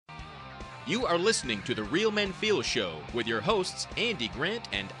You are listening to the Real Men Feel Show with your hosts, Andy Grant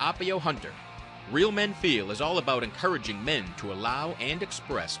and Appio Hunter. Real Men Feel is all about encouraging men to allow and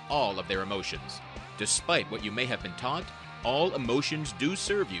express all of their emotions. Despite what you may have been taught, all emotions do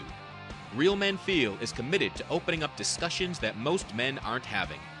serve you. Real Men Feel is committed to opening up discussions that most men aren't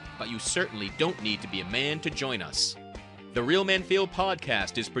having, but you certainly don't need to be a man to join us. The Real Men Feel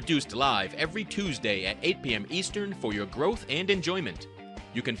podcast is produced live every Tuesday at 8 p.m. Eastern for your growth and enjoyment.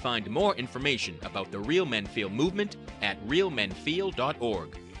 You can find more information about the Real Men Feel movement at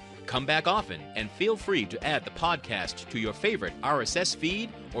realmenfeel.org. Come back often and feel free to add the podcast to your favorite RSS feed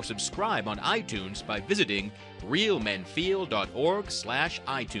or subscribe on iTunes by visiting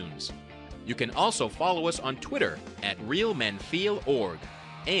realmenfeel.org/iTunes. You can also follow us on Twitter at realmenfeel.org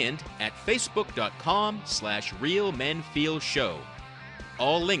and at facebook.com/realmenfeelshow.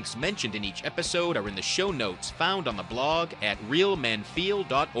 All links mentioned in each episode are in the show notes found on the blog at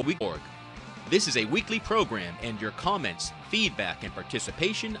realmenfeel.org. This is a weekly program, and your comments, feedback, and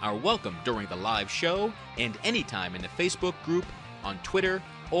participation are welcome during the live show and anytime in the Facebook group, on Twitter,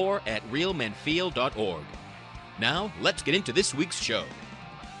 or at realmenfeel.org. Now, let's get into this week's show.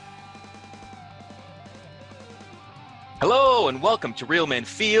 Hello, and welcome to Real Men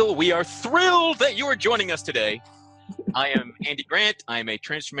Feel. We are thrilled that you are joining us today. I am Andy Grant. I am a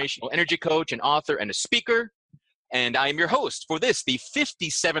transformational energy coach, an author, and a speaker. And I am your host for this, the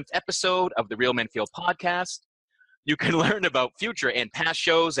 57th episode of the Real Men Feel podcast. You can learn about future and past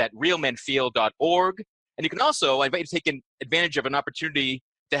shows at realmenfeel.org. And you can also, I invite you to take advantage of an opportunity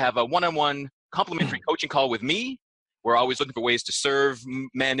to have a one-on-one complimentary coaching call with me. We're always looking for ways to serve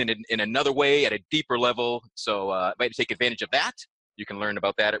men in another way at a deeper level. So I invite you to take advantage of that. You can learn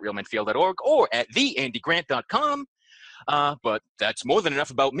about that at realmenfeel.org or at theandygrant.com. But that's more than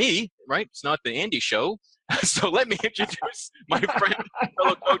enough about me, right? It's not the Andy show. So let me introduce my friend,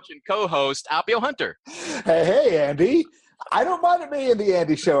 fellow coach, and co-host, Appio Hunter. Hey, Andy. I don't mind it being in the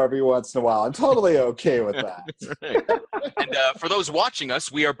Andy show every once in a while. I'm totally okay with that. Right. And for those watching us,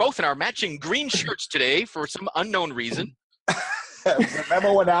 we are both in our matching green shirts today for some unknown reason. The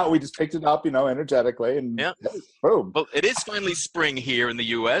memo went out. We just picked it up, energetically. And yeah. Boom. Well, it is finally spring here in the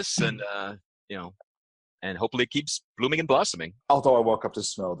U.S. and, and hopefully it keeps blooming and blossoming. Although I woke up to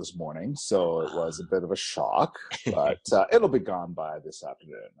snow this morning, so it was a bit of a shock. But it'll be gone by this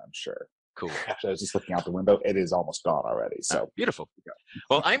afternoon, I'm sure. Cool. Actually, I was just looking out the window. It is almost gone already. So beautiful.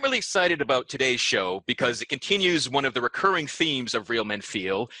 Well, I'm really excited about today's show because it continues one of the recurring themes of Real Men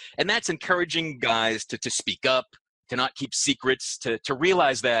Feel, and that's encouraging guys to speak up, to not keep secrets, to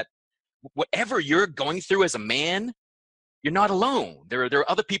realize that whatever you're going through as a man, you're not alone. There are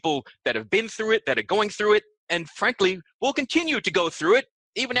other people that have been through it, that are going through it, and frankly, will continue to go through it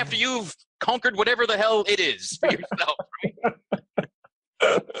even after you've conquered whatever the hell it is for yourself. Right?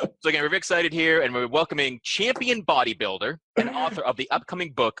 So again, we're very excited here, and we're welcoming champion bodybuilder and author of the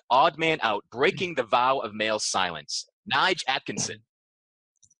upcoming book, Odd Man Out, Breaking the Vow of Male Silence, Nige Atkinson.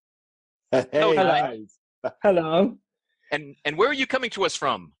 Hey, Hello, guys. Hello. And where are you coming to us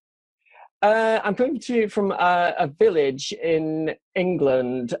from? I'm coming to you from a village in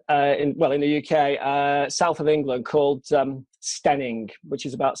England, in the UK, south of England, called Stenning, which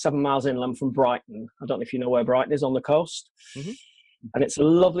is about 7 miles inland from Brighton. I don't know if you know where Brighton is on the coast. Mm-hmm. And it's a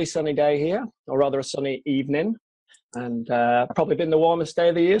lovely sunny day here, or rather a sunny evening. And probably been the warmest day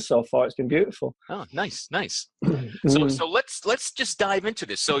of the year so far. It's been beautiful. Oh, nice. So let's just dive into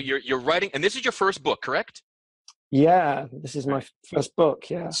this. So you're writing, and this is your first book, correct? Yeah, this is my first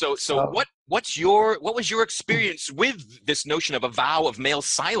book. Yeah. So what was your experience with this notion of a vow of male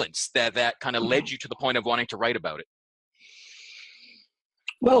silence that kind of led you to the point of wanting to write about it?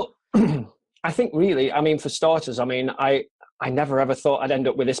 Well, I think really, for starters, I never ever thought I'd end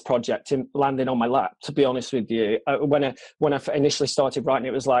up with this project landing on my lap, to be honest with you. When I initially started writing,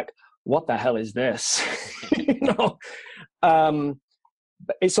 it was like, what the hell is this? But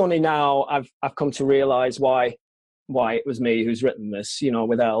it's only now I've come to realize why it was me who's written this,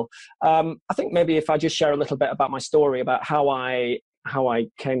 with Elle. I think maybe if I just share a little bit about my story, about how I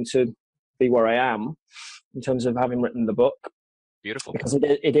came to be where I am in terms of having written the book. Beautiful. Because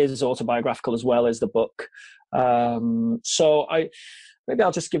it is autobiographical as well as the book. So maybe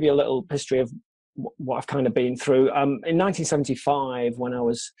I'll just give you a little history of what I've kind of been through. In 1975, when I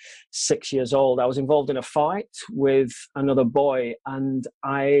was 6 years old, I was involved in a fight with another boy, and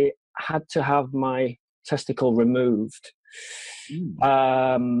I had to have my testicle removed.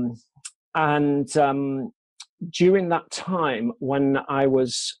 During that time, when I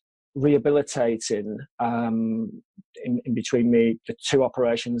was rehabilitating in between the two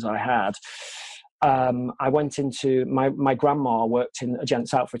operations I had, I went into my grandma worked in a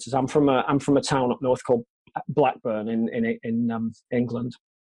gents outfitters. I'm from a town up north called Blackburn in England.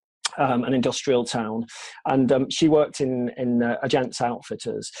 An industrial town, and she worked in a gents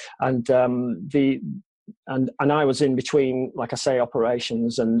outfitters, and I was in between, like I say,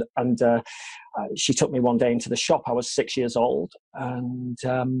 operations, and she took me one day into the shop. I was 6 years old, and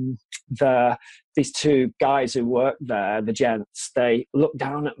these two guys who worked there, the gents, they looked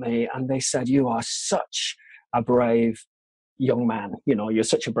down at me and they said, "You are such a brave young man. You know, you're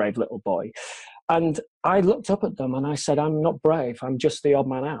such a brave little boy." And I looked up at them and I said, "I'm not brave. I'm just the odd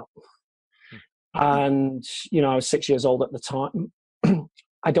man out." And, you know, I was 6 years old at the time.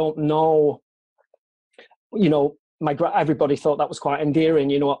 I don't know, you know, everybody thought that was quite endearing.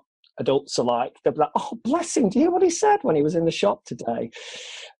 You know what adults are like. They're like, "Oh, bless him. Do you hear what he said when he was in the shop today?"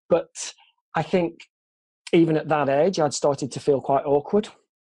 But I think even at that age, I'd started to feel quite awkward,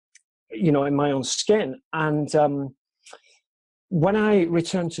 you know, in my own skin. And when I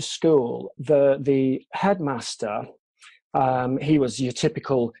returned to school, the headmaster, he was your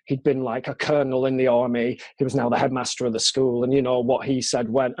typical, he'd been like a colonel in the army. He was now the headmaster of the school, and you know what he said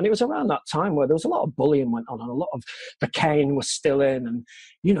went. And it was around that time where there was a lot of bullying went on, and a lot of the cane was still in, and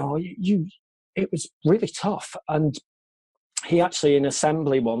you know, it was really tough. And he actually, in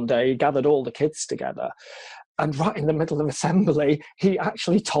assembly one day, gathered all the kids together, and right in the middle of assembly, he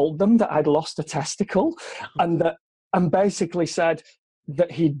actually told them that I'd lost a testicle, and basically said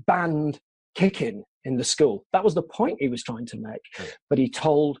that he'd banned kicking in the school. That was the point he was trying to make. But he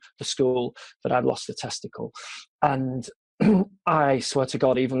told the school that I'd lost a testicle. And I swear to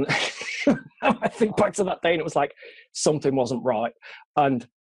God, even I think back to that day, and it was like something wasn't right. And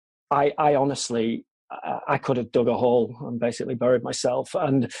I honestly, I could have dug a hole and basically buried myself.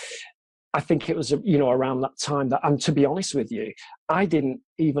 And I think it was, you know, around that time that, and to be honest with you, I didn't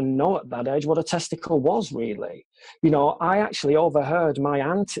even know at that age what a testicle was really. You know, I actually overheard my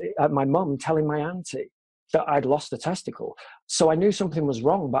mum telling my auntie that I'd lost a testicle. So I knew something was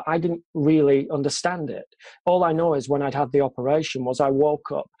wrong, but I didn't really understand it. All I know is when I'd had the operation was I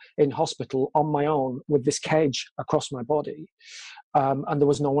woke up in hospital on my own with this cage across my body, and there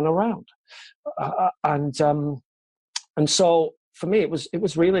was no one around. And so for me, it was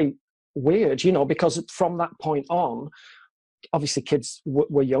really weird, you know, because from that point on, obviously kids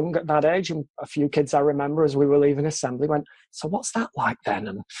were young at that age, and a few kids I remember as we were leaving assembly went, "So what's that like then?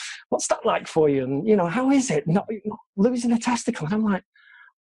 And what's that like for you? And, you know, how is it not losing a testicle?" And I'm like,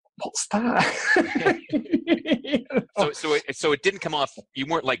 "What's that?" So it didn't come off, you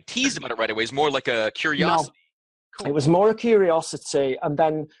weren't like teased about it right away. It's more like a curiosity. No. Cool. It was more a curiosity. And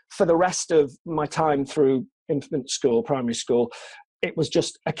then for the rest of my time through infant school, primary school, it was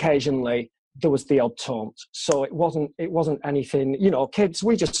just occasionally there was the odd taunt. So it wasn't anything, you know, kids,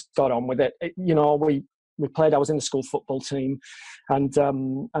 we just got on with it. You know, we played, I was in the school football team, and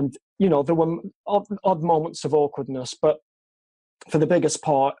you know, there were odd moments of awkwardness, but for the biggest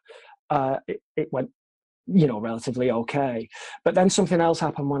part, it went, you know, relatively okay. But then something else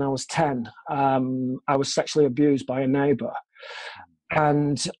happened when I was 10. I was sexually abused by a neighbour.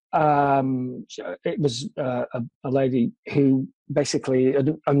 And it was a lady who basically,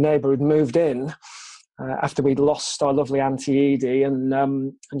 a neighbour who'd moved in after we'd lost our lovely Auntie Edie,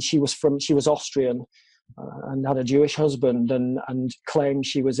 and she was Austrian and had a Jewish husband, and claimed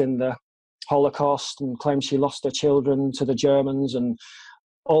she was in the Holocaust, and claimed she lost her children to the Germans and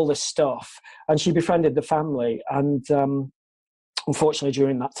all this stuff. And she befriended the family, and unfortunately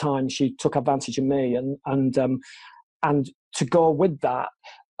during that time she took advantage of me, and to go with that,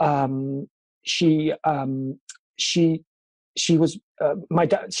 she was my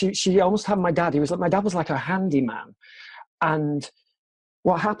dad. She almost had my dad. My dad was like a handyman, and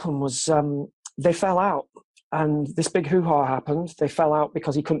what happened was they fell out, and this big hoo-ha happened. They fell out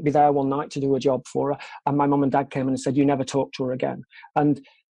because he couldn't be there one night to do a job for her, and my mum and dad came in and said, "You never talk to her again." And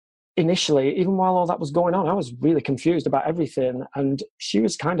initially, even while all that was going on, I was really confused about everything, and she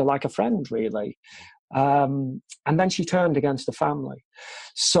was kind of like a friend, really. And then she turned against the family.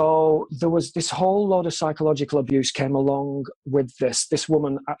 So there was this whole load of psychological abuse came along with this. This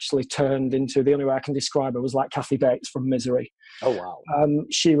woman actually turned into, the only way I can describe her was like Kathy Bates from Misery. Oh, wow.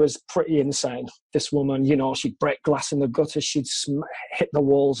 She was pretty insane, this woman. You know, she'd break glass in the gutters, she'd hit the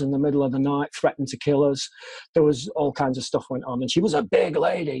walls in the middle of the night, threaten to kill us. There was all kinds of stuff went on, and she was a big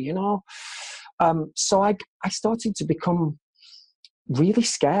lady, you know. So I started to become really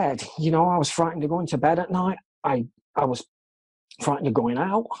scared. You know, I was frightened of going to bed at night. I was frightened of going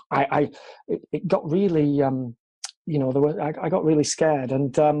out. It got really, you know, I got really scared.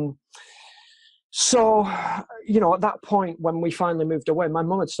 And So, at that point, when we finally moved away, my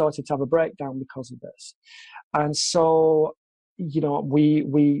mum had started to have a breakdown because of this. And so,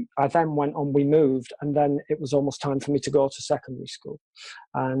 I then went on, we moved, and then it was almost time for me to go to secondary school.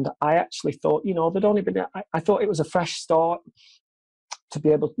 And I actually thought, there'd only been, I thought it was a fresh start to be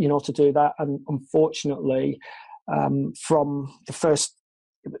able, to do that. And unfortunately, from the first,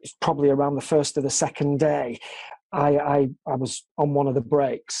 probably around the first or the second day, I was on one of the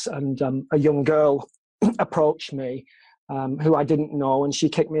breaks, and a young girl approached me who I didn't know, and she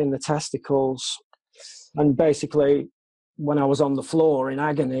kicked me in the testicles. And basically, when I was on the floor in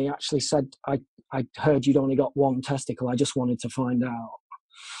agony, actually said, I heard you'd only got one testicle. I just wanted to find out.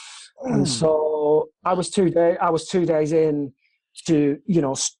 And so I was 2 days in to,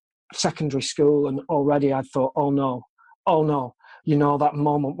 secondary school, and already I thought, oh no, that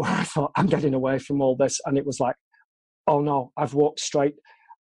moment where I thought, I'm getting away from all this. And it was like, oh no, I've walked straight.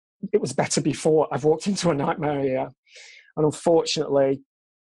 It was better before. I've walked into a nightmare here. And unfortunately,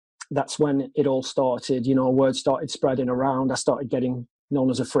 that's when it all started. Word started spreading around. I started getting known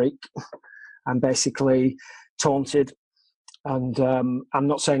as a freak and basically taunted. And I'm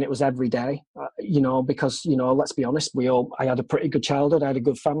not saying it was every day, because, let's be honest, I had a pretty good childhood. I had a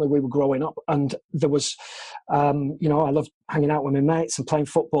good family. We were growing up, and there was, I loved hanging out with my mates and playing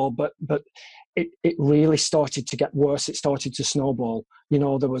football, but it really started to get worse. It started to snowball.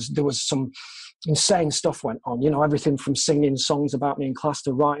 There was some insane stuff went on, everything from singing songs about me in class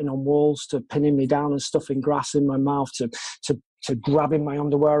to writing on walls to pinning me down and stuffing grass in my mouth to grabbing my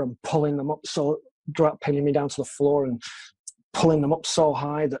underwear and pulling them up, pinning me down to the floor and pulling them up so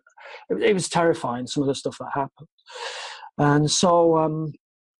high that it was terrifying, some of the stuff that happened. And so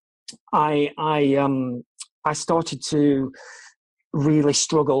I started to really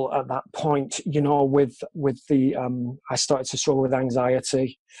struggle at that point, with the I started to struggle with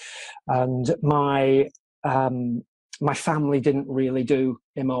anxiety, and my family didn't really do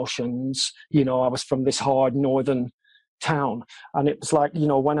emotions. I was from this hard northern town, and it was like,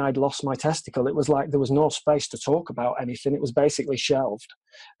 when I'd lost my testicle, it was like there was no space to talk about anything. It was basically shelved.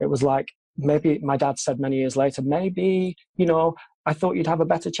 It was like, maybe my dad said many years later, maybe, I thought you'd have a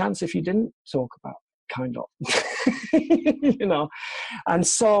better chance if you didn't talk about it, kind of. And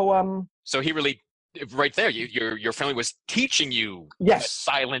so so he really, right there, your family was teaching you yes, that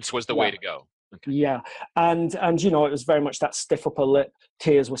silence was the way to go. Okay. Yeah. And it was very much that stiff upper lip,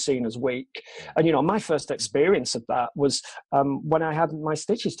 tears were seen as weak. And, my first experience of that was when I had my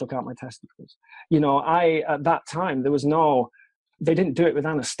stitches took out my testicles. At that time, they didn't do it with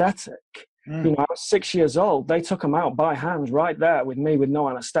anesthetic. I was 6 years old. They took them out by hand right there with me with no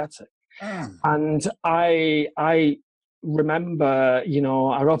anesthetic. And I remember,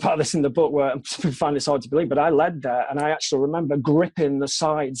 I wrote about this in the book where I find this hard to believe, but I led there, and I actually remember gripping the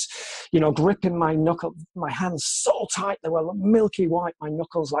sides, gripping my hands so tight, they were milky white, my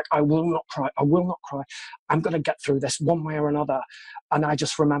knuckles, like, I will not cry, I'm going to get through this one way or another. And I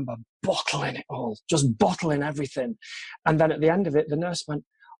just remember bottling it all, just bottling everything. And then at the end of it, the nurse went,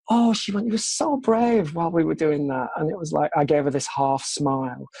 oh, she went, you were so brave while we were doing that. And it was like, I gave her this half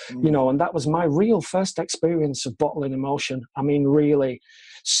smile, and that was my real first experience of bottling emotion. I mean, really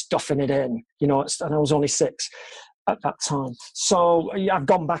stuffing it in, and I was only 6 at that time. So yeah, I've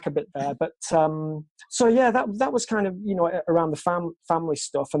gone back a bit there, but so yeah, that was kind of, around the family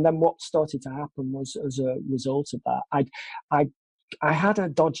stuff. And then what started to happen was, as a result of that, I had a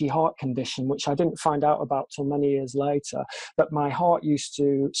dodgy heart condition, which I didn't find out about till many years later, but my heart used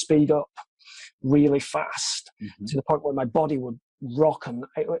to speed up really fast to the point where my body would rock.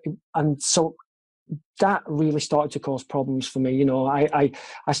 And so that really started to cause problems for me. I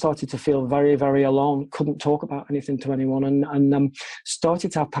started to feel very, very alone, couldn't talk about anything to anyone, and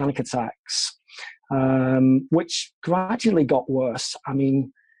started to have panic attacks, which gradually got worse. I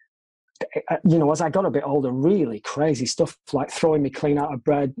mean, as I got a bit older, really crazy stuff, like throwing me clean out of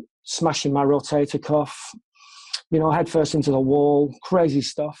bed, smashing my rotator cuff, head first into the wall, crazy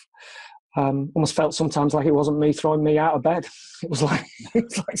stuff. Almost felt sometimes like it wasn't me throwing me out of bed. It was like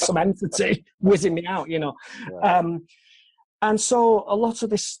some entity whizzing me out, Yeah. And so a lot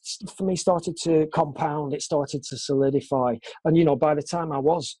of this for me started to compound. It started to solidify. And, by the time I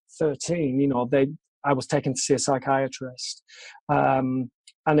was 13, I was taken to see a psychiatrist.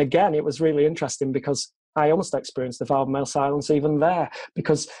 And again, it was really interesting because I almost experienced the valve male silence even there,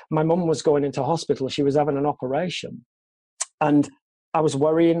 because my mum was going into hospital. She was having an operation, and I was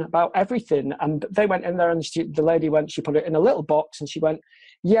worrying about everything. And they went in there, and the lady went, she put it in a little box, and she went,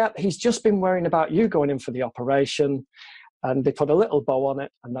 yeah, he's just been worrying about you going in for the operation. And they put a little bow on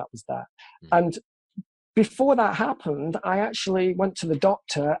it, and that was that. And before that happened, I actually went to the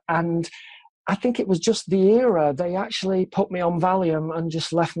doctor, and I think it was just the era. They actually put me on Valium and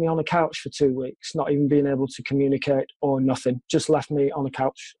just left me on a couch for 2 weeks, not even being able to communicate or nothing. Just left me on a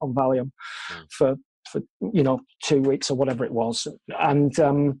couch on Valium for 2 weeks or whatever it was. And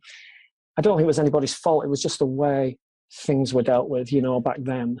I don't think it was anybody's fault. It was just the way things were dealt with, back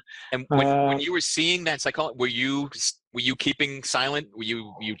then. And when you were seeing that psychologist, were you keeping silent? Were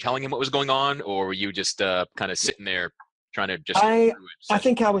you telling him what was going on, or were you just kind of sitting there trying to just? I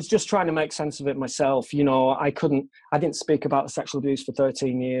think I was just trying to make sense of it myself. I didn't speak about the sexual abuse for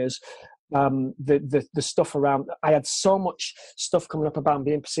 13 years. The stuff around, I had so much stuff coming up about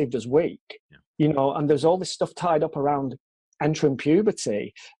being perceived as weak, and there's all this stuff tied up around entering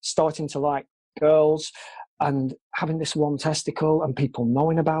puberty, starting to like girls, and having this one testicle and people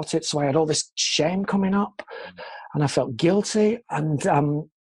knowing about it. So I had all this shame coming up and I felt guilty. And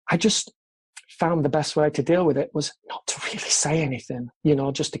I just found the best way to deal with it was not to really say anything,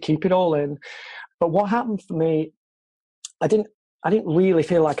 just to keep it all in. But what happened for me, I didn't really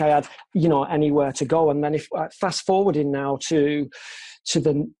feel like I had, anywhere to go. And then if fast forwarding now to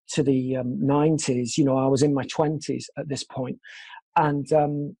the 90s, I was in my 20s at this point,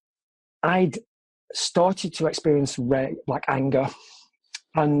 and I'd started to experience anger,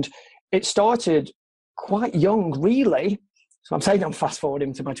 and it started quite young, really. So I'm saying I'm fast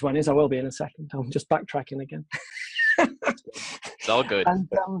forwarding to my 20s. I will be in a second. I'm just backtracking again. It's all good.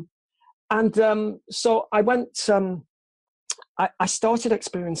 And so I went. I started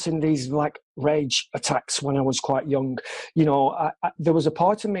experiencing these like rage attacks when I was quite young. There was a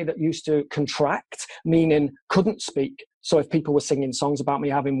part of me that used to contract, meaning couldn't speak. So if people were singing songs about me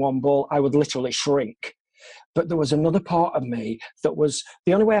having one ball, I would literally shrink. But there was another part of me that was,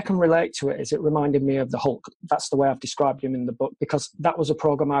 the only way I can relate to it is it reminded me of the Hulk. That's the way I've described him in the book, because that was a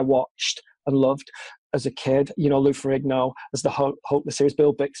program I watched and loved as a kid. Lou Ferrigno as the Hulk, the series,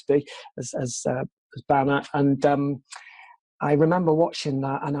 Bill Bixby as Banner. And I remember watching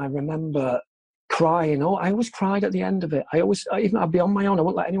that, and I remember crying. I always cried at the end of it. I'd be on my own. I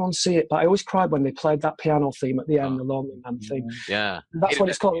wouldn't let anyone see it, but I always cried when they played that piano theme at the end, the Lonely Man theme. Yeah, that's what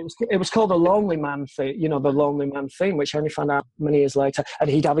it's called. It was called the Lonely Man theme. The Lonely Man theme, which I only found out many years later. And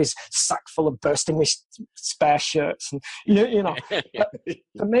he'd have his sack full of bursting with spare shirts, and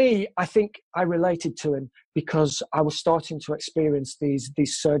For me, I think I related to him because I was starting to experience these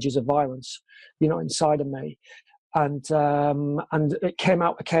surges of violence, inside of me. And it came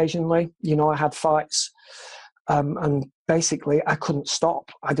out occasionally. I had fights, and basically I couldn't stop.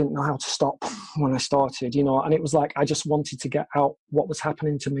 I didn't know how to stop when I started, and it was like I just wanted to get out what was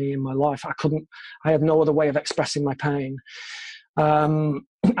happening to me in my life. I had no other way of expressing my pain. And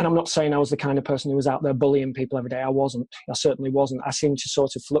I'm not saying I was the kind of person who was out there bullying people every day. I certainly wasn't. I seemed to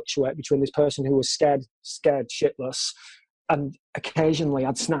sort of fluctuate between this person who was scared shitless, and occasionally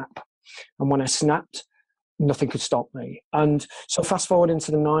I'd snap. And when I snapped, nothing could stop me. And so fast forward into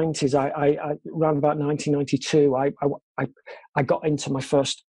the 90s, I around about 1992, I got into my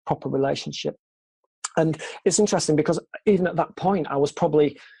first proper relationship. And it's interesting because even at that point, I was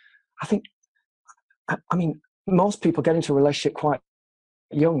probably, most people get into a relationship quite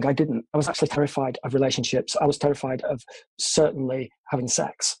young. I didn't. I was actually terrified of relationships. I was terrified of certainly having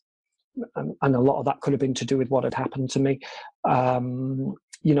sex. And a lot of that could have been to do with what had happened to me. I'd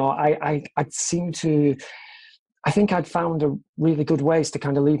seemed to... I think I'd found a really good ways to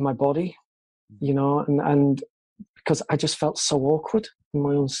kind of leave my body, and because I just felt so awkward in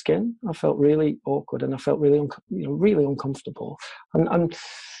my own skin. I felt really awkward, and I felt really, really uncomfortable. And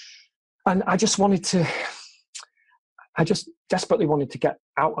I just desperately wanted to get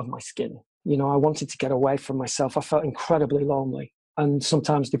out of my skin. I wanted to get away from myself. I felt incredibly lonely, and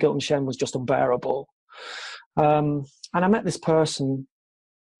sometimes the guilt and shame was just unbearable. And I met this person,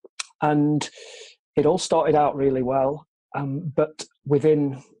 and it all started out really well, but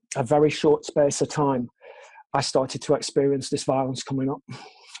within a very short space of time, I started to experience this violence coming up.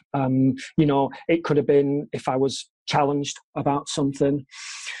 It could have been if I was challenged about something,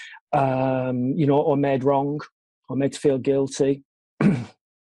 or made wrong, or made to feel guilty. And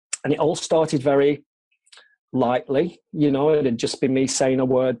it all started very lightly, it had just been me saying a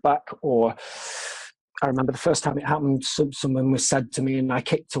word back, or I remember the first time it happened, someone was said to me and I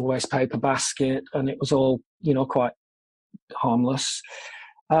kicked a waste paper basket, and it was all, quite harmless.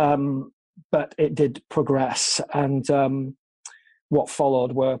 But it did progress. And what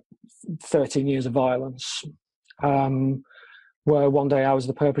followed were 13 years of violence, where one day I was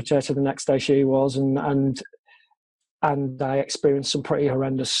the perpetrator, the next day she was, and I experienced some pretty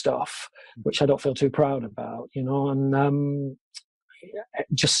horrendous stuff, which I don't feel too proud about, and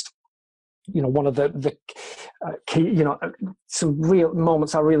just... one of the key, some real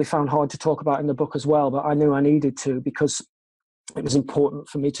moments I really found hard to talk about in the book as well, but I knew I needed to, because it was important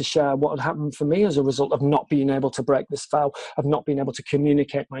for me to share what had happened for me as a result of not being able to break this vow, of not being able to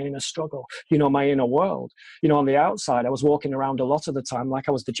communicate my inner struggle, my inner world. On the outside, I was walking around a lot of the time like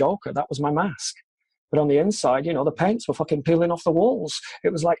I was the Joker. That was my mask. But on the inside, the paints were fucking peeling off the walls.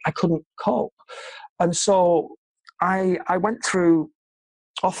 It was like I couldn't cope. And so I went through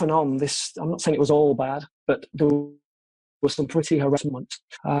off and on this. I'm not saying it was all bad, but there was some pretty harassment.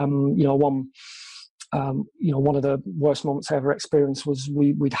 One of the worst moments I ever experienced was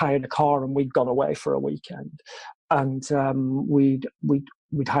we'd hired a car and we'd gone away for a weekend, and we'd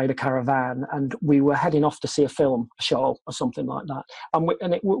hired a caravan and we were heading off to see a film, a show or something like that. And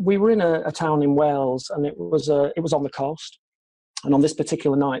we were in a town in Wales, and it was on the coast. And on this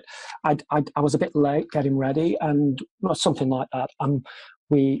particular night, I was a bit late getting ready and something like that. And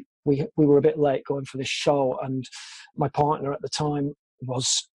we were a bit late going for this show, and my partner at the time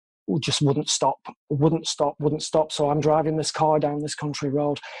just wouldn't stop. So I'm driving this car down this country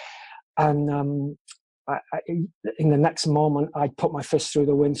road, and in the next moment, I put my fist through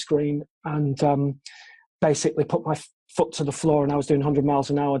the windscreen and basically put my foot to the floor, and I was doing 100 miles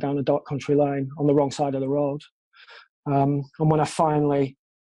an hour down a dark country lane on the wrong side of the road. And when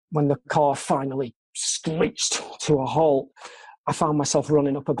the car finally screeched to a halt, I found myself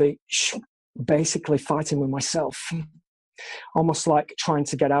running up a beach, basically fighting with myself, almost like trying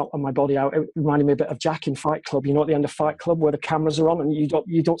to get out of my body out. It reminded me a bit of Jack in Fight Club, at the end of Fight Club where the cameras are on and you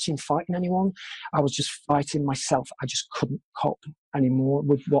don't seem fighting anyone. I was just fighting myself. I just couldn't cope anymore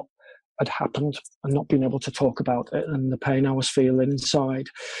with what had happened and not being able to talk about it and the pain I was feeling inside.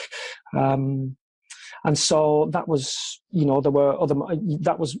 And so that was,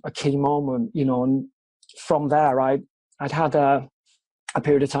 that was a key moment, and from there I'd had a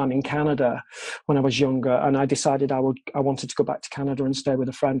period of time in Canada when I was younger, and I decided I wanted to go back to Canada and stay with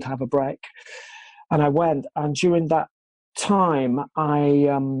a friend to have a break. And I went, and during that time,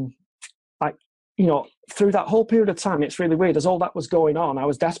 through that whole period of time, it's really weird. As all that was going on, I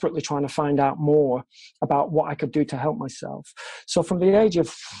was desperately trying to find out more about what I could do to help myself. So from the age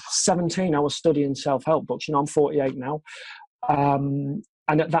of 17, I was studying self-help books. I'm 48 now. And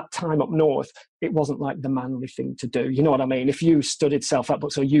at that time up north, it wasn't like the manly thing to do. You know what I mean? If you studied self-help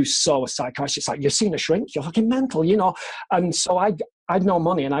books or you saw a psychiatrist, it's like, you're seeing a shrink, you're fucking mental, And so I'd no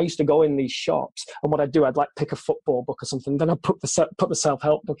money, and I used to go in these shops, and what I'd do, I'd like pick a football book or something, then I'd put the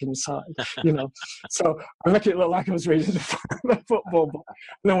self-help book inside, So I make it look like I was reading the football book.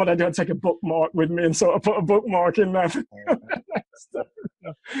 And then what I'd do, I'd take a bookmark with me and sort of put a bookmark in there.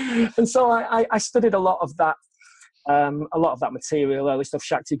 And so I studied a lot of that material, early stuff,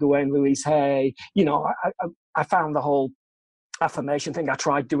 Shakti Gawain, Louise Hay. I found the whole affirmation thing. I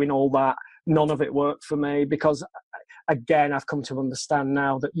tried doing all that. None of it worked for me because, again, I've come to understand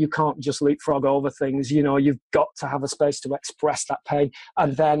now that you can't just leapfrog over things. You've got to have a space to express that pain.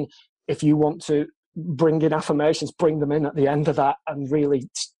 And then if you want to bring in affirmations, bring them in at the end of that and really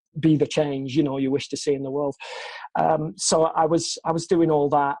be the change, you wish to see in the world. So I was doing all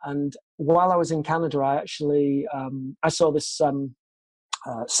that. And while I was in Canada, I actually, I saw this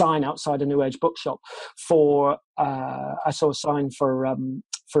sign outside a New Age bookshop I saw a sign for a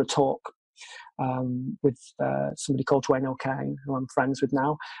talk with somebody called Dwayne O'Kane, who I'm friends with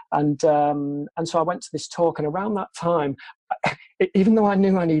now. And so I went to this talk, and around that time, even though I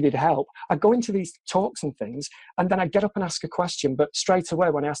knew I needed help, I'd go into these talks and things, and then I'd get up and ask a question, but straight away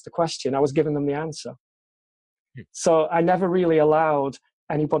when I asked the question, I was giving them the answer. So I never really allowed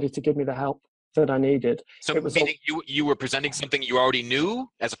anybody to give me the help that I needed. So meaning you were presenting something you already knew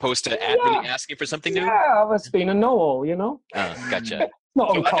as opposed to really asking for something new? Yeah, I was being a know-all, Oh, gotcha.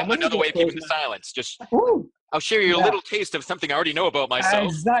 Not so another way of keeping the silence. Just, I'll share you a little taste of something I already know about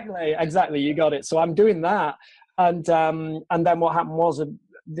myself. Exactly. You got it. So I'm doing that. And then what happened was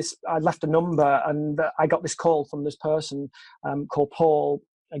I left a number, and I got this call from this person called Paul,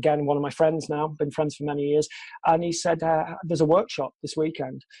 again, one of my friends now, been friends for many years. And he said, there's a workshop this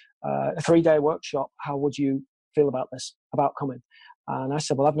weekend, a 3-day workshop. How would you feel about this, about coming? And I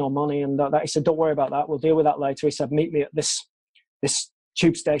said, well, I've no money. And he said, don't worry about that. We'll deal with that later. He said, meet me at this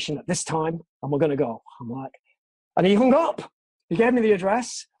tube station at this time, and we're going to go. I'm like, and he hung up. He gave me the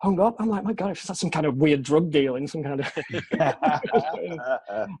address, hung up. I'm like, my God, if that's some kind of weird drug dealing, some kind of... And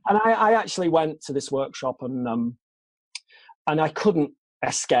I actually went to this workshop, and I couldn't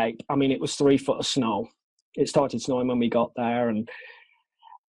escape. I mean, it was 3 foot of snow. It started snowing when we got there, and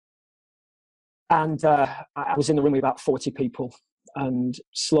I was in the room with about 40 people, and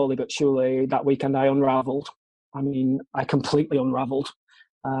slowly but surely that weekend I unraveled. I mean, I completely unraveled.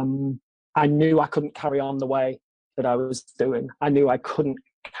 I knew I couldn't carry on the way that I was doing. I knew I couldn't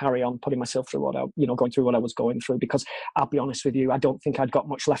carry on putting myself through going through what I was going through, because I'll be honest with you, I don't think I'd got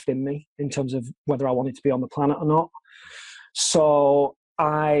much left in me in terms of whether I wanted to be on the planet or not. So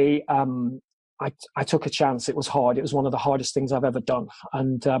I took a chance. It was hard. It was one of the hardest things I've ever done.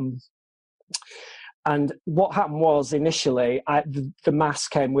 And what happened was, initially, the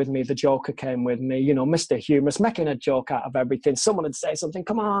mask came with me, the Joker came with me, Mr. Humorous, making a joke out of everything. Someone would say something,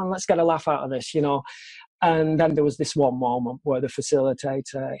 come on, let's get a laugh out of this, And then there was this one moment where the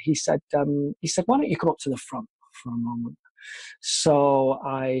facilitator, he said, why don't you come up to the front for a moment? So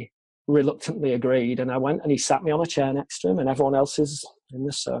I reluctantly agreed, and I went, and he sat me on a chair next to him, and everyone else is in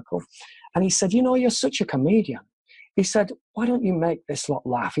the circle. And he said, you're such a comedian. He said, why don't you make this lot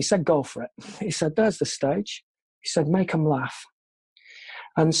laugh? He said, go for it. He said, there's the stage. He said, make them laugh.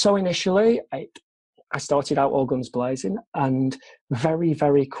 And so initially, I started out all guns blazing, and very,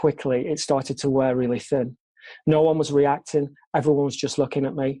 very quickly, it started to wear really thin. No one was reacting. Everyone was just looking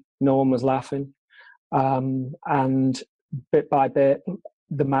at me. No one was laughing. And bit by bit,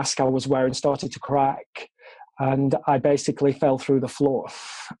 the mask I was wearing started to crack, and I basically fell through the floor.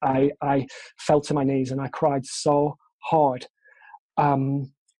 I fell to my knees, and I cried so hard. And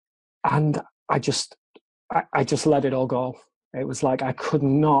I just let it all go. It was like I could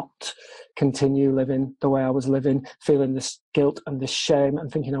not continue living the way I was living, feeling this guilt and this shame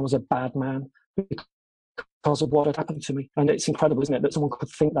and thinking I was a bad man because of what had happened to me. And it's incredible, isn't it, that someone could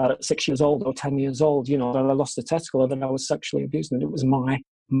think that at 6 years old or 10 years old, that I lost a testicle, that I was sexually abused, and it was my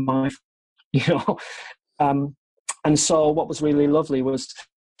and so what was really lovely was,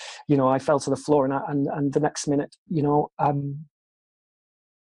 I fell to the floor, and the next minute,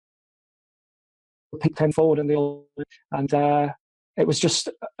 people came forward, and it was just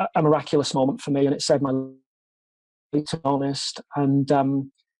a miraculous moment for me, and it saved my life, to be honest. And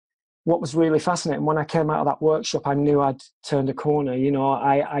what was really fascinating, when I came out of that workshop, I knew I'd turned a corner.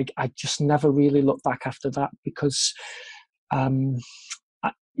 I just never really looked back after that, because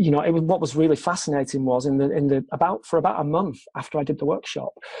what was really fascinating was for about a month after I did the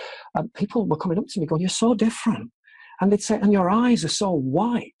workshop, people were coming up to me going, "You're so different," and they'd say, "And your eyes are so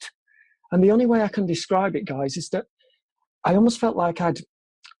white." And the only way I can describe it, guys, is that I almost felt like I'd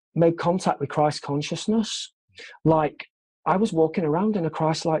made contact with Christ consciousness. Like I was walking around in a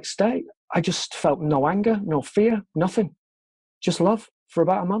Christ-like state. I just felt no anger, no fear, nothing, just love for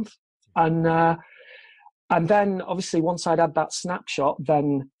about a month. And then, obviously, once I'd had that snapshot,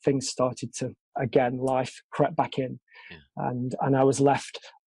 then things started to, again, life crept back in. Yeah. And I was left,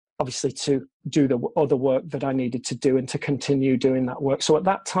 obviously, to do the other work that I needed to do and to continue doing that work. So at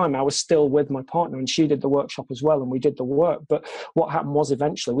that time, I was still with my partner, and she did the workshop as well, and we did the work. But what happened was,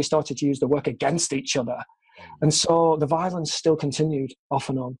 eventually, we started to use the work against each other. And so the violence still continued off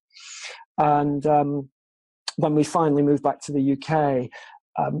and on. And when we finally moved back to the UK,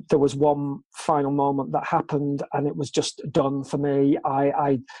 there was one final moment that happened, and it was just done for me.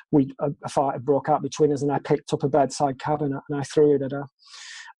 A fight had broke out between us, and I picked up a bedside cabinet and I threw it at her,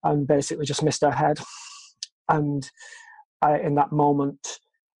 and basically just missed her head. And in that moment,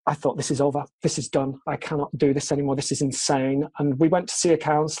 I thought, this is over. This is done. I cannot do this anymore. This is insane. And we went to see a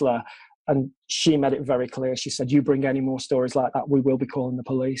counsellor, and she made it very clear. She said, "You bring any more stories like that, we will be calling the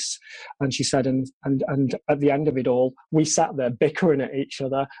police." And she said, and at the end of it all, we sat there bickering at each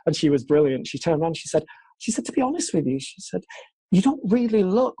other, and she was brilliant. She turned around, she said, "To be honest with you," she said, "you don't really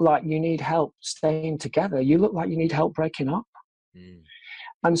look like you need help staying together. You look like you need help breaking up." Mm.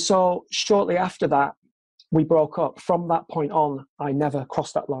 And so shortly after that, we broke up. From that point on, I never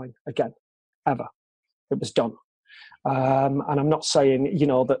crossed that line again, ever. It was done. And I'm not saying,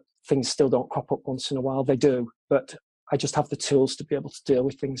 that things still don't crop up once in a while. They do, but I just have the tools to be able to deal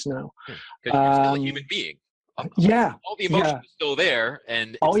with things now. Because you're still a human being. Yeah. All the emotion is still there.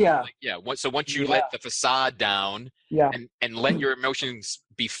 And so once you let the facade down and let your emotions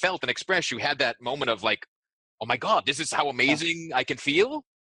be felt and expressed, you had that moment of like, oh my God, this is how amazing I can feel.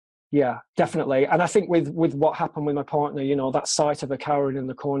 Yeah, definitely. And I think with what happened with my partner, that sight of a coward in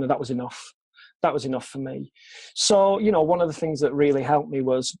the corner, that was enough. That was enough for me. So, one of the things that really helped me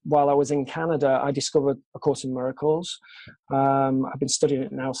was, while I was in Canada, I discovered A Course in Miracles. I've been studying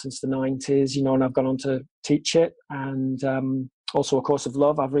it now since the 90s, and I've gone on to teach it. And also A Course of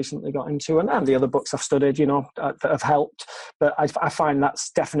Love I've recently got into, and the other books I've studied, that have helped. But I find that's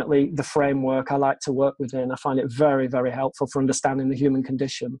definitely the framework I like to work within. I find it very, very helpful for understanding the human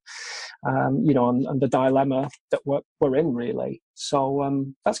condition, and the dilemma that we're in, really. So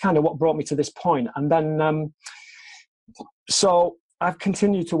that's kind of what brought me to this point. And then, so I've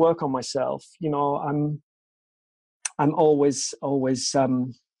continued to work on myself. I'm always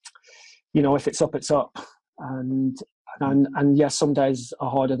you know, if it's up, it's up. And yes, some days are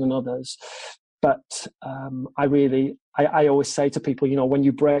harder than others. But I always say to people, you know, when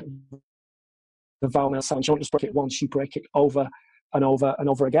you break the vowel male sound, you don't just break it once, you break it over and over and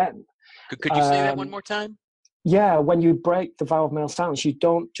over again. Could you say that one more time? Yeah, when you break the vowel male sounds, you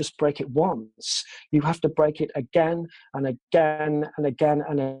don't just break it once. You have to break it again and again and again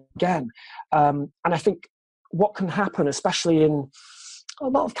and again. And I think what can happen, especially in a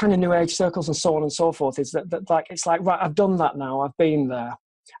lot of kind of new age circles and so on and so forth, is that like, it's like, right, I've done that now. I've been there.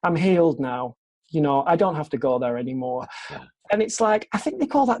 I'm healed now. You know, I don't have to go there anymore. Yeah. And it's like, I think they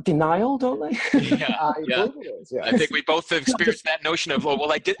call that denial, don't they? Yeah, yeah. I think we both have experienced that notion of, oh,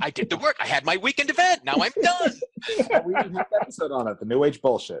 well, I did the work. I had my weekend event. Now I'm done. Yeah, we even have an episode on it, the New Age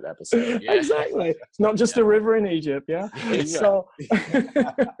bullshit episode. Yeah. Exactly. It's not just a river in Egypt, yeah?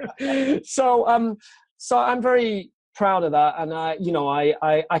 So I'm very proud of that, and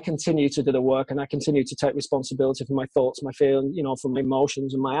I continue to do the work, and I continue to take responsibility for my thoughts, my feelings, you know, for my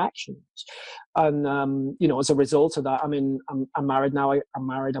emotions and my actions. And you know, as a result of that, I'm married now.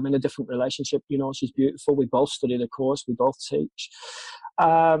 I'm in a different relationship. You know, she's beautiful. We both studied a course. We both teach.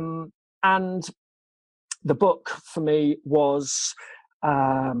 And the book for me was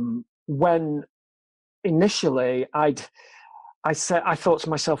when initially I thought to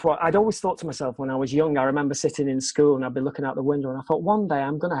myself, well, I'd always thought to myself when I was young, I remember sitting in school and I'd be looking out the window and I thought, one day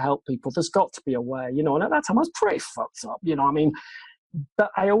I'm going to help people. There's got to be a way, you know, and at that time I was pretty fucked up, you know, I mean,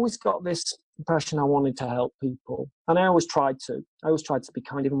 but I always got this impression I wanted to help people. And I always tried to be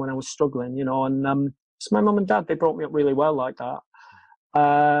kind even when I was struggling, you know, and so my mum and dad, they brought me up really well like that.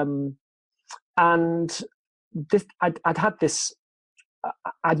 And this, I'd had this,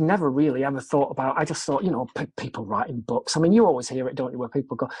 I'd never really ever thought about, I just thought, you know, people writing books. I mean, you always hear it, don't you, where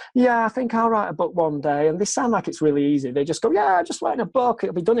people go, yeah, I think I'll write a book one day. And they sound like it's really easy. They just go, yeah, just writing a book.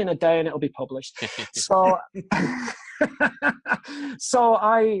 It'll be done in a day and it'll be published. So, so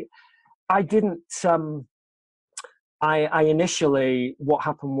I didn't, I initially, what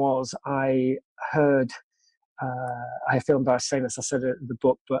happened was I heard, I feel embarrassed saying this, I said it in the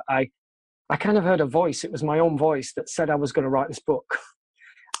book, but I kind of heard a voice. It was my own voice that said I was going to write this book.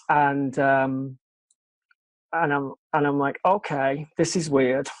 And I'm like, okay, this is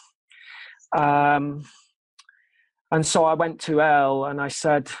weird. And so I went to Elle and I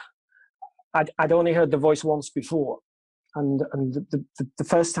said, I'd only heard the voice once before. And the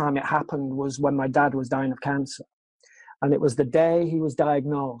first time it happened was when my dad was dying of cancer. And it was the day he was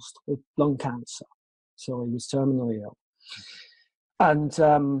diagnosed with lung cancer. So he was terminally ill.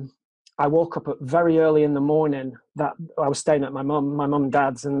 And I woke up very early in the morning. That I was staying at my mum and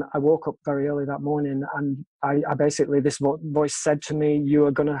dad's, and I woke up very early that morning, and I basically, this voice said to me, you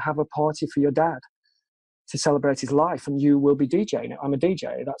are going to have a party for your dad to celebrate his life, and you will be DJing it. I'm a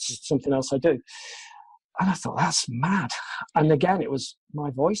DJ. That's something else I do. And I thought, that's mad. And again, it was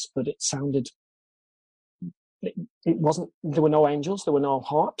my voice, but it sounded, it wasn't, there were no angels, there were no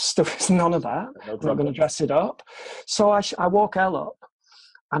harps, there was none of that. I'm not going to dress it up. So I woke Elle up.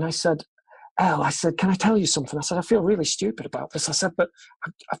 And I said, Elle, I said, can I tell you something? I said, I feel really stupid about this. I said, but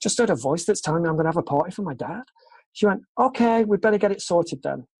I've just heard a voice that's telling me I'm going to have a party for my dad. She went, okay, we'd better get it sorted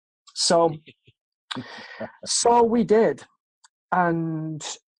then. So we did. And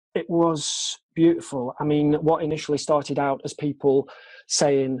it was beautiful. I mean, what initially started out as people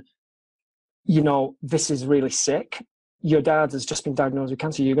saying, you know, this is really sick. Your dad has just been diagnosed with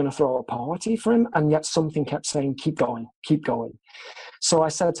cancer. You're going to throw a party for him? And yet something kept saying, keep going, keep going. So I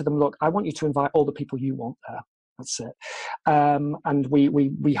said to them, look, I want you to invite all the people you want there. That's it. And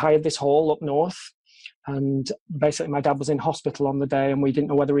we hired this hall up north. And basically my dad was in hospital on the day and we didn't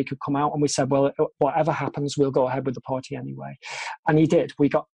know whether he could come out. And we said, well, whatever happens, we'll go ahead with the party anyway. And he did.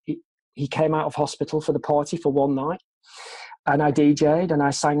 He came out of hospital for the party for one night. And I DJ'd and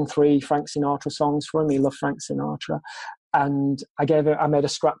I sang 3 Frank Sinatra songs for him. He loved Frank Sinatra. And I made a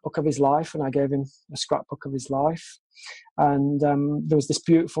scrapbook of his life, and I gave him a scrapbook of his life. And there was this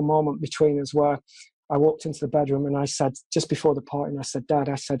beautiful moment between us where I walked into the bedroom and I said, just before the party, and I said, Dad,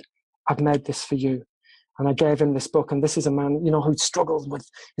 I said, I've made this for you. And I gave him this book. And this is a man, you know, who'd struggled with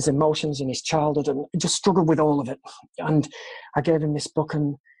his emotions in his childhood and just struggled with all of it. And I gave him this book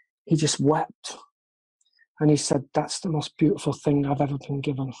and he just wept. And he said, that's the most beautiful thing I've ever been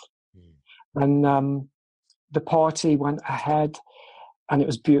given. And the party went ahead and it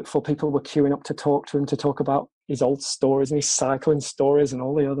was beautiful. People were queuing up to talk to him, to talk about his old stories and his cycling stories and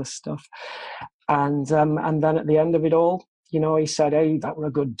all the other stuff. And then at the end of it all, you know, he said, hey, that were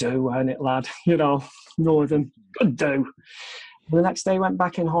a good do, weren't it, lad? You know, Northern, good do. And the next day he went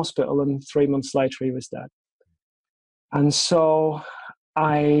back in hospital and 3 months later he was dead. And so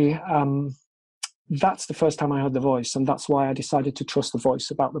that's the first time I heard the voice, and that's why I decided to trust the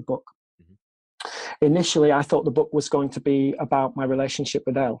voice about the book. Mm-hmm. Initially, I thought the book was going to be about my relationship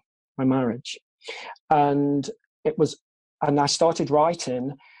with Elle, my marriage. And I started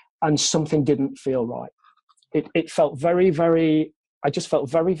writing, and something didn't feel right. It felt I just felt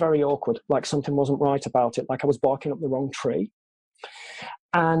very, very awkward, like something wasn't right about it, like I was barking up the wrong tree.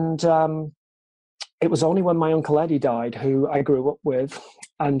 And it was only when my Uncle Eddie died, who I grew up with,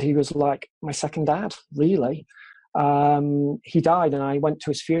 and he was like my second dad, really. He died and I went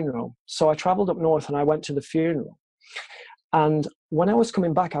to his funeral. So I traveled up north and I went to the funeral. And when I was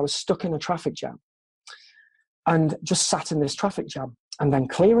coming back, I was stuck in a traffic jam and just sat in this traffic jam. And then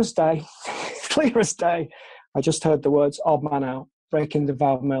clear as day, I just heard the words, "Odd man out, breaking the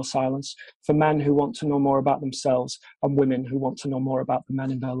vow of male silence for men who want to know more about themselves and women who want to know more about the men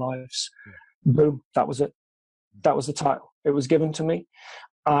in their lives." Boom, that was it. That was the title. It was given to me.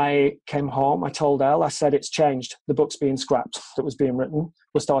 I came home, I told Elle, I said, "It's changed. The book's being scrapped that was being written.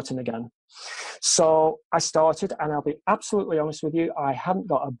 We're starting again." So I started, and I'll be absolutely honest with you, I hadn't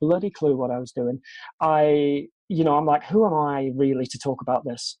got a bloody clue what I was doing. I'm like, who am I really to talk about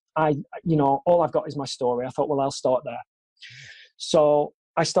this? All I've got is my story. I thought, well, I'll start there. So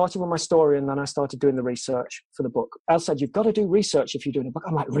I started with my story, and then I started doing the research for the book. Elle said, "You've got to do research if you're doing a book."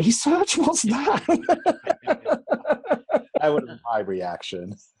 I'm like, research? What's that? That would have been my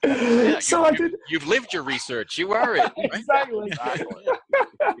reaction. Yeah, So I did. You've lived your research. You are it. Right? Exactly.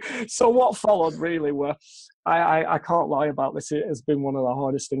 So what followed really were, I can't lie about this, it has been one of the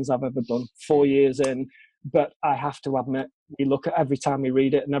hardest things I've ever done, 4 years in. But I have to admit, we look at every time we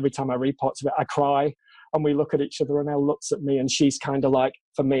read it, and every time I read parts of it, I cry. And we look at each other, and Elle looks at me, and she's kind of like,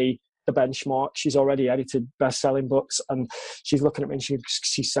 for me, the benchmark. She's already edited best-selling books, and she's looking at me, and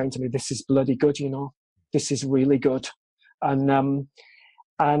she's saying to me, "This is bloody good, This is really good." And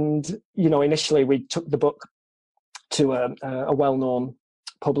initially we took the book to a well-known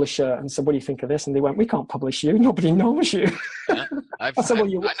publisher and said, "What do you think of this?" And they went, "We can't publish you. Nobody knows you." Yeah, I said, "Well,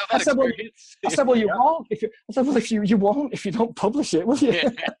 you won't. You won't if you don't publish it, will you?"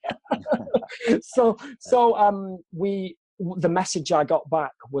 The message I got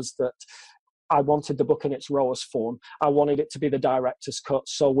back was that I wanted the book in its rawest form. I wanted it to be the director's cut.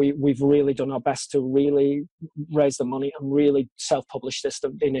 So we've really done our best to really raise the money and really self-publish this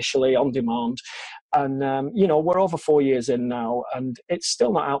initially on demand. And, we're over 4 years in now, and it's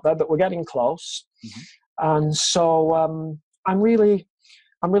still not out there, but we're getting close. Mm-hmm. And so I'm really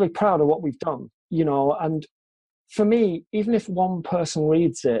proud of what we've done, and for me, even if one person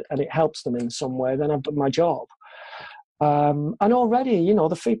reads it and it helps them in some way, then I've done my job. And already,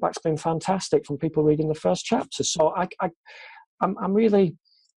 the feedback's been fantastic from people reading the first chapter. So I'm really,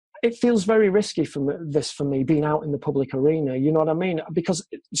 it feels very risky for me being out in the public arena. You know what I mean? Because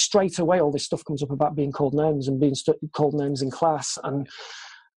straight away, all this stuff comes up about being called names and being called names in class. And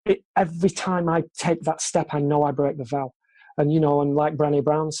every time I take that step, I know I break the vow. And, and like Brené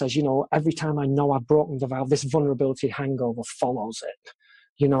Brown says, every time I know I've broken the vow, this vulnerability hangover follows it.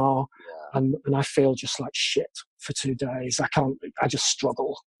 Yeah. And I feel just like shit for 2 days. I just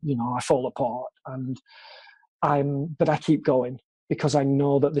struggle, I fall apart, but I keep going because I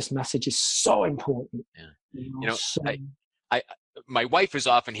know that this message is so important. Yeah. My wife is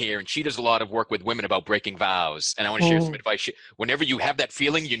often here, and she does a lot of work with women about breaking vows. And I want to share some advice. Whenever you have that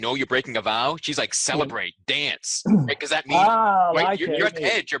feeling, you're breaking a vow, she's like, celebrate, dance, right? Because that means you're at the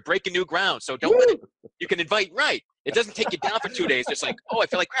edge, you're breaking new ground. So don't let it, you can invite, right? It doesn't take you down for 2 days. It's like, oh, I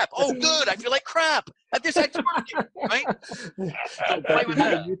feel like crap. Oh, good. I feel like crap. This act's working, right? You have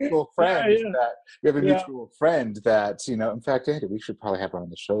a mutual friend that, in fact, Andy, we should probably have her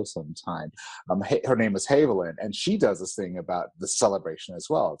on the show sometime. Her name is Haviland, and she does this thing about the celebration as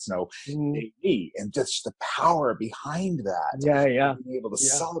well. It's yay me, and just the power behind that. Yeah. Being able to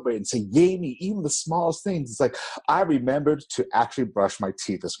celebrate and say yay me, even the smallest things. It's like, I remembered to actually brush my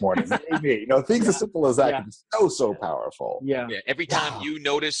teeth this morning. Yay me. Things as simple as that can be so powerful. Yeah. Every time you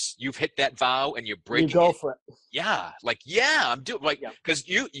notice you've hit that vow and you're breaking you go for it. Yeah. I'm doing because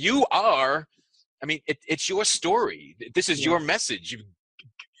you are, it's your story. This is your message.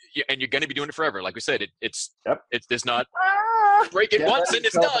 And you're going to be doing it forever. Like we said, it's not break it once and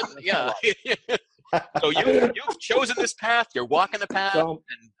it's done. Yeah. So you've chosen this path. You're walking the path, and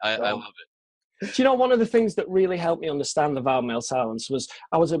I love it. Do you know, one of the things that really helped me understand the vow of male silence was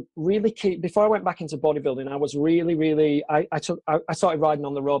I was a really keen, before I went back into bodybuilding, I was really, I started riding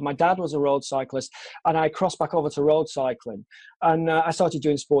on the road. My dad was a road cyclist, and I crossed back over to road cycling, and I started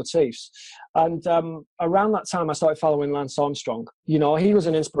doing sportifs. And around that time, I started following Lance Armstrong. You know, he was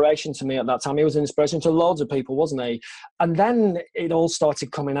an inspiration to me at that time. He was an inspiration to loads of people, wasn't he? And then it all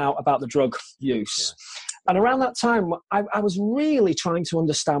started coming out about the drug use. Yeah. And around that time, I was really trying to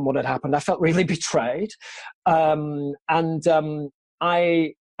understand what had happened. I felt really betrayed. I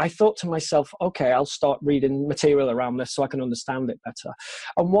thought to myself, okay, I'll start reading material around this so I can understand it better.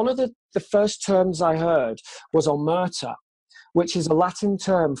 And one of the first terms I heard was omerta, which is a Latin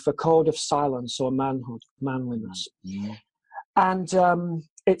term for code of silence or manhood, manliness. Mm-hmm. And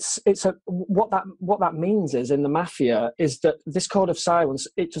what that means is, in the mafia, is that this code of silence,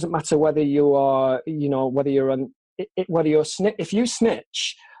 it doesn't matter whether you are, you know, if you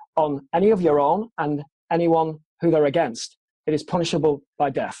snitch on any of your own and anyone who they're against, it is punishable by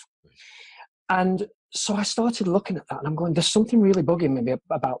death. And so I started looking at that, and I'm going, there's something really bugging me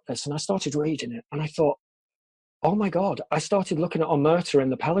about this. And I started reading it, and I thought, oh my God, I started looking at omerta in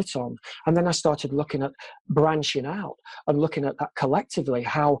the Peloton, and then I started looking at branching out and looking at that collectively.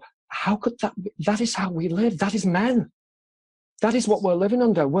 How could that is how we live. That is men. That is what we're living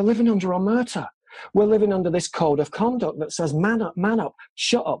under. We're living under omerta. We're living under this code of conduct that says man up,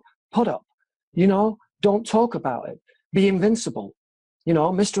 shut up, put up, you know, don't talk about it, be invincible, you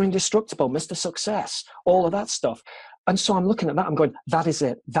know, Mr. Indestructible, Mr. Success, all of that stuff. And so I'm looking at that, I'm going, that is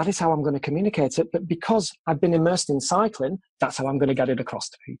it. That is how I'm going to communicate it. But because I've been immersed in cycling, that's how I'm going to get it across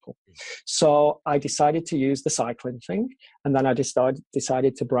to people. So I decided to use the cycling thing. And then I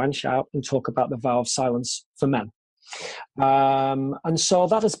decided to branch out and talk about the vow of silence for men. And so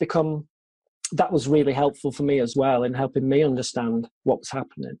that was really helpful for me as well in helping me understand what was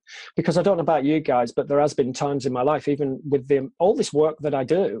happening. Because I don't know about you guys, but there has been times in my life, even with all this work that I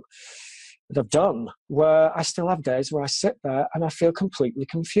do, that I've done, where I still have days where I sit there and I feel completely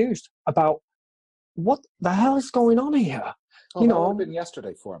confused about what the hell is going on here. Oh, you know, that would have been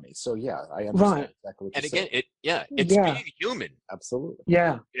yesterday for me. So yeah, I understand exactly what and you're again, saying. It's being human. Absolutely.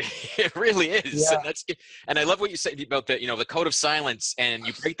 Yeah, it really is. Yeah. And I love what you said about the, you know, the code of silence, and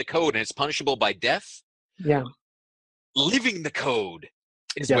you break the code and it's punishable by death. Yeah, living the code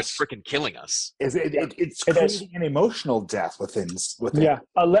is what's freaking killing us. It's creating an emotional death within. Yeah,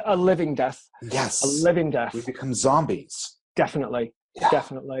 a living death. Yes, a living death. We become zombies. Definitely. Yeah.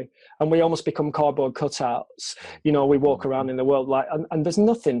 Definitely. And we almost become cardboard cutouts. You know, we walk around in the world like, and there's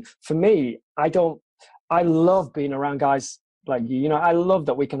nothing, for me, I love being around guys like you. You know, I love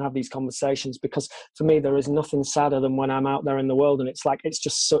that we can have these conversations, because for me, there is nothing sadder than when I'm out there in the world and it's like, it's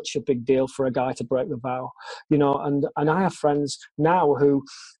just such a big deal for a guy to break the vow, you know, and I have friends now who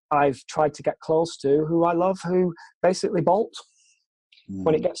I've tried to get close to, who I love, who basically bolt.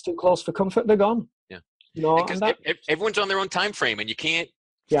 When it gets too close for comfort, they're gone. You know, because everyone's on their own time frame, and you can't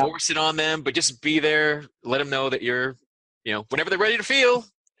force it on them, but just be there, let them know that you're, you know, whenever they're ready to feel,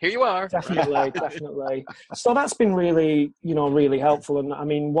 here you are. Definitely. So that's been really, you know, really helpful. And I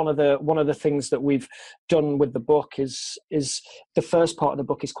mean, one of the things that we've done with the book is the first part of the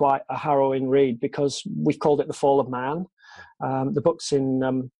book is quite a harrowing read, because we've called it The Fall of Man. The book's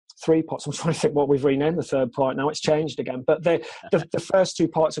in 3 parts. I'm trying to think what we've renamed the third part now. It's changed again. But the first 2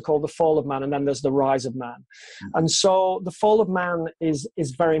 parts are called The Fall of Man, and then there's The Rise of Man. And so The Fall of Man is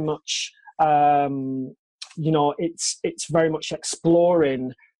very much, you know, it's very much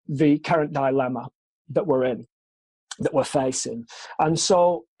exploring the current dilemma that we're in, that we're facing. And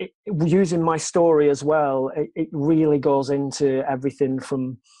so using my story as well, it really goes into everything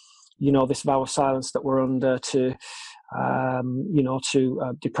from, you know, this vow of silence that we're under to, you know,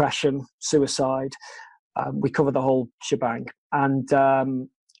 to depression, suicide. We cover the whole shebang, and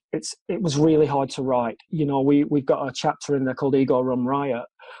it was really hard to write. You know, we've got a chapter in there called Ego Run Riot,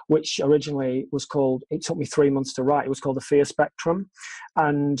 which originally was called, it took me 3 months to write. It was called The Fear Spectrum,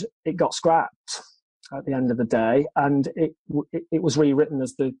 and it got scrapped at the end of the day, and it was rewritten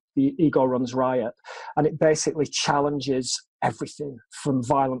as the Ego Runs Riot, and it basically challenges everything from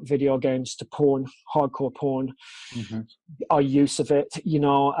violent video games to porn, hardcore porn, our use of it, you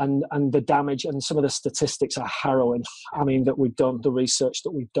know, and the damage, and some of the statistics are harrowing. I mean, that we've done, the research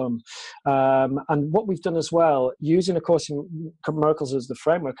that we've done, and what we've done as well, using A Course in Miracles as the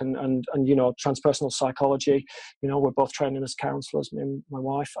framework, and you know, transpersonal psychology. You know, we're both training as counselors, me and my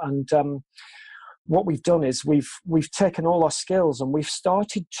wife, and what we've done is we've taken all our skills and we've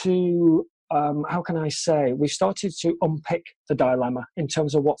started to we've started to unpick the dilemma in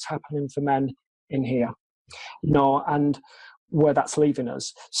terms of what's happening for men in here, you know, and where that's leaving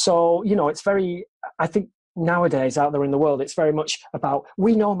us. So, it's very, I think nowadays out there in the world, it's very much about,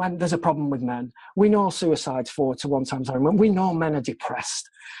 we know men, there's a problem with men. We know suicide's 4 to 1 times home. We know men are depressed.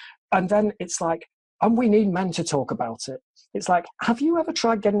 And then it's like, and we need men to talk about it. It's like, have you ever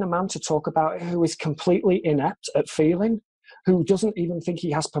tried getting a man to talk about it who is completely inept at feeling, who doesn't even think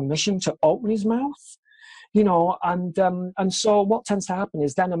he has permission to open his mouth? And so what tends to happen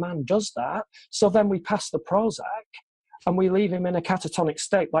is then a man does that. So then we pass the Prozac and we leave him in a catatonic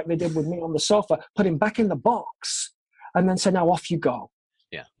state like they did with me on the sofa, put him back in the box, and then say, now off you go.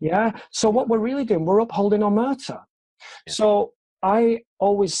 Yeah. So what we're really doing, we're upholding omerta. Yeah. So I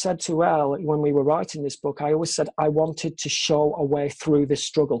always said to Elle, when we were writing this book, I always said I wanted to show a way through this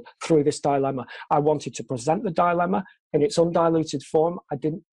struggle, through this dilemma. I wanted to present the dilemma in its undiluted form. I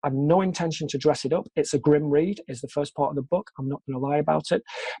have no intention to dress it up. It's a grim read, is the first part of the book. I'm not going to lie about it.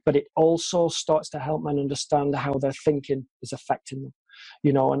 But it also starts to help men understand how their thinking is affecting them,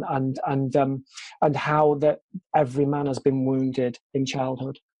 and how that every man has been wounded in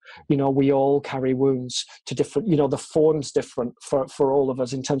childhood. We all carry wounds to different, the form's different for all of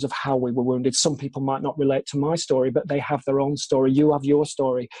us in terms of how we were wounded. Some people might not relate to my story, but they have their own story. You have your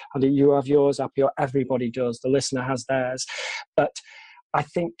story, and you have yours, Appio. Everybody does. The listener has theirs. But I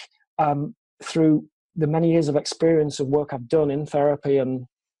think through the many years of experience of work I've done in therapy and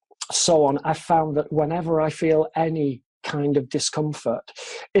so on, I've found that whenever I feel any kind of discomfort,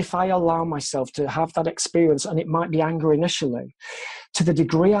 if I allow myself to have that experience, and it might be anger initially, to the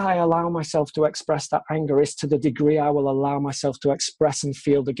degree I allow myself to express that anger is to the degree I will allow myself to express and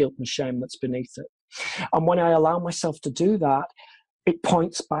feel the guilt and shame that's beneath it. And when I allow myself to do that, it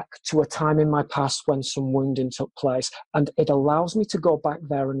points back to a time in my past when some wounding took place, and it allows me to go back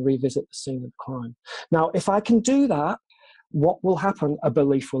there and revisit the scene of the crime. Now, if I can do that, what will happen? A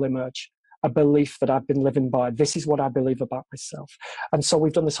belief will emerge. A belief that I've been living by. This is what I believe about myself. And so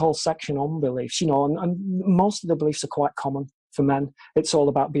we've done this whole section on beliefs, and most of the beliefs are quite common for men. It's all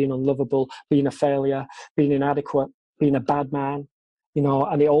about being unlovable, being a failure, being inadequate, being a bad man,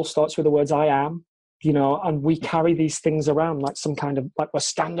 and it all starts with the words I am, and we carry these things around like some kind of, like we're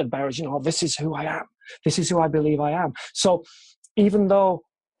standard bearers, this is who I am. This is who I believe I am. So even though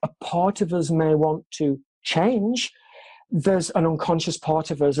a part of us may want to change, there's an unconscious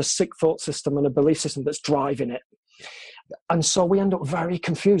part of us, a sick thought system and a belief system that's driving it. And so we end up very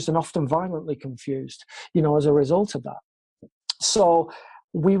confused and often violently confused, as a result of that. So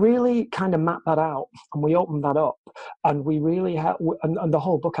we really kind of map that out and we open that up, and we really have, and the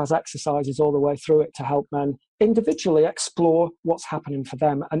whole book has exercises all the way through it to help men individually explore what's happening for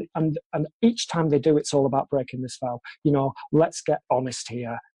them. And each time they do, it's all about breaking this vow. Let's get honest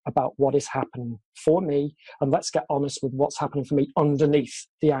here about what is happening for me, and let's get honest with what's happening for me underneath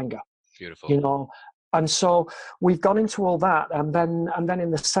the anger. Beautiful. And so we've gone into all that, and then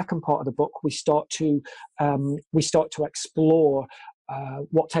in the second part of the book, we start to explore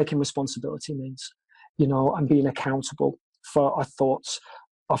what taking responsibility means, and being accountable for our thoughts,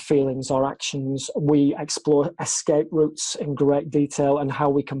 our feelings, our actions. We explore escape routes in great detail and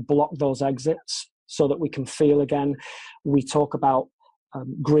how we can block those exits so that we can feel again. We talk about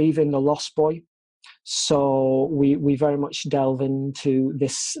grieving the lost boy. So we very much delve into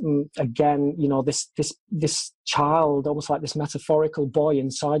this again, this child, almost like this metaphorical boy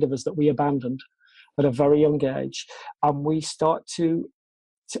inside of us that we abandoned at a very young age, and we start to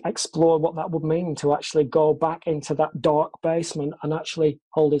explore what that would mean to actually go back into that dark basement and actually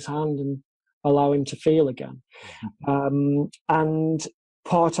hold his hand and allow him to feel again. And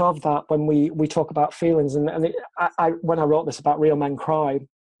part of that, when we talk about feelings, and when I wrote this about Real Men Cry,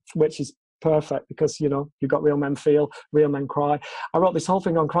 which is perfect because you've got real men feel, real men cry. I wrote this whole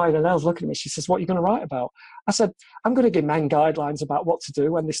thing on crying, and Elle's looking at me. She says, "What are you going to write about?" I said, "I'm going to give men guidelines about what to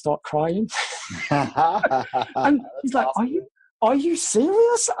do when they start crying." And he's like, "Are you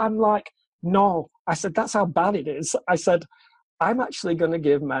serious?" I'm like, "No." I said, "That's how bad it is." I said, "I'm actually going to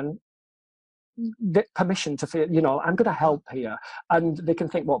give men the permission to feel, I'm going to help here, and they can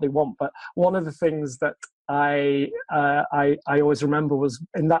think what they want." But one of the things that I always remember was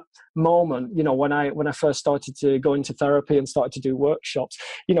in that moment, when I first started to go into therapy and started to do workshops,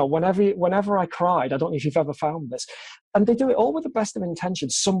 whenever I cried, I don't know if you've ever found this, and they do it all with the best of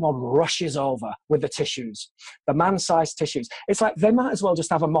intentions, someone rushes over with the tissues, the man-sized tissues. It's like they might as well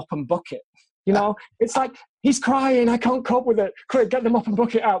just have a mop and bucket. It's like he's crying. I can't cope with it. Quick, get the mop and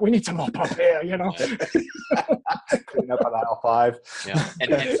bucket out. We need to mop up here, you know. Clean up on aisle 5. Yeah,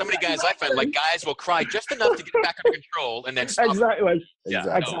 and so many guys I find, like, guys will cry just enough to get back under control and then stop. Exactly. Yeah,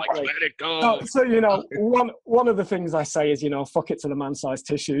 Exactly. no, like, let it go. So, you know, one of the things I say is, you know, fuck it to the man-sized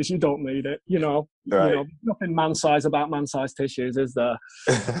tissues. You don't need it, you know. Right. You know, nothing man-sized about man-sized tissues, is there?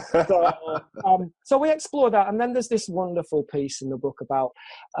 So we explore that, and then there's this wonderful piece in the book about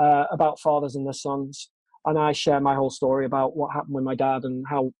fathers and their sons, and I share my whole story about what happened with my dad and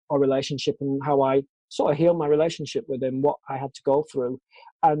how our relationship and how I sort of healed my relationship with him, what I had to go through,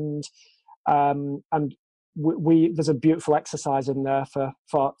 and we there's a beautiful exercise in there for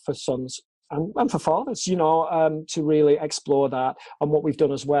sons and for fathers, you know, to really explore that. And what we've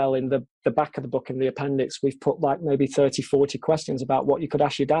done as well in the back of the book, in the appendix, we've put like maybe 30, 40 questions about what you could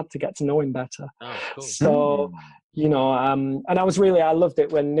ask your dad to get to know him better. Oh, cool. So, you know, and I loved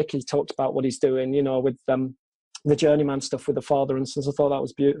it when Nicky talked about what he's doing, you know, with the journeyman stuff with the father and sons. I thought that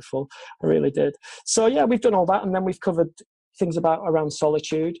was beautiful. I really did. So yeah, we've done all that. And then we've covered things around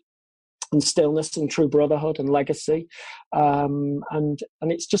solitude and stillness and true brotherhood and legacy. And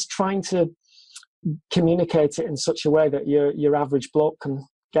it's just trying to communicate it in such a way that your average bloke can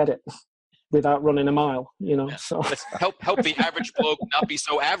get it without running a mile, you know. Yeah. So let's help the average bloke not be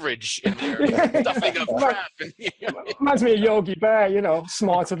so average in their stuffing of crap. And, you know. Reminds me of Yogi Bear, you know,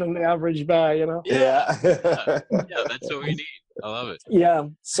 smarter than the average bear, you know. Yeah. Yeah, that's what we need. I love it. Yeah.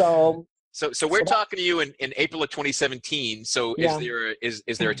 So we're talking to you in April of 2017. So Yeah. is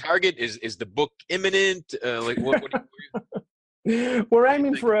there a target? Is the book imminent? Like what we're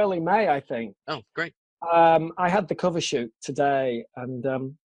aiming for early May, I think. Oh, great. I had the cover shoot today,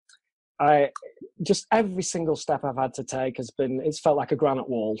 and I just every single step I've had to take it's felt like a granite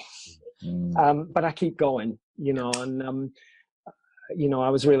wall. But I keep going, you know, and you know, I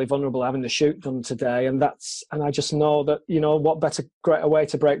was really vulnerable having the shoot done today, and I just know that, you know, what better greater way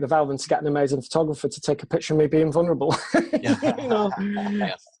to break the valve than to get an amazing photographer to take a picture of me being vulnerable. Yeah. You know?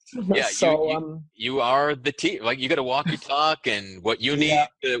 Yeah. Yeah, so you are the team. Like, you got to walk your talk, and what you need,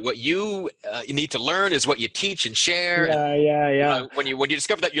 what you need to learn is what you teach and share. Yeah. When you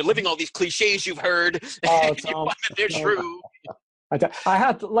discover that you're living all these cliches you've heard, Oh, and you find that they're true. I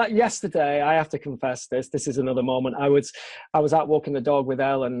had, like yesterday, I have to confess this is another moment. I was out walking the dog with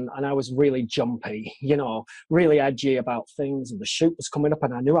Ellen, and I was really jumpy, you know, really edgy about things, and the shoot was coming up,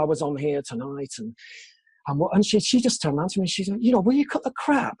 and I knew I was on here tonight, and she just turned around to me and she's like, you know, will you cut the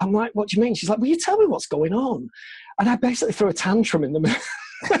crap? I'm like, what do you mean? She's like, will you tell me what's going on? And I basically threw a tantrum in the middle.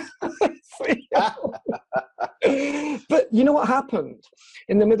 But you know what happened?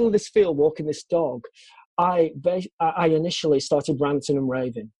 In the middle of this field, walking this dog, I initially started ranting and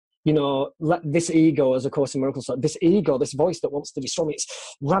raving. You know, this ego, as A Course in Miracles, this ego, this voice that wants to destroy me, it's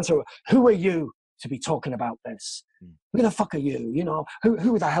ranting. Who are you to be talking about this? Who the fuck are you? You know,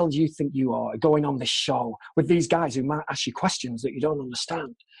 who the hell do you think you are, going on this show with these guys who might ask you questions that you don't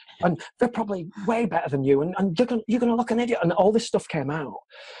understand? And they're probably way better than you, and you're gonna look an idiot. And all this stuff came out.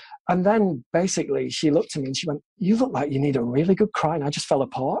 And then basically she looked at me and she went, you look like you need a really good cry. And I just fell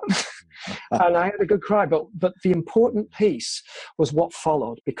apart. And I had a good cry. But the important piece was what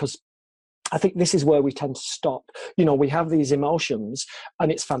followed, because I think this is where we tend to stop. You know, we have these emotions, and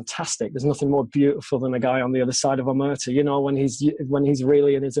it's fantastic. There's nothing more beautiful than a guy on the other side of Omerta, you know, when he's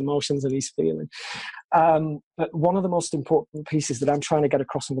really in his emotions and he's feeling. But one of the most important pieces that I'm trying to get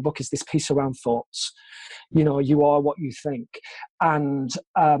across in the book is this piece around thoughts. You know, you are what you think. And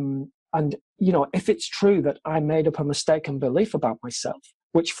you know, if it's true that I made up a mistaken belief about myself,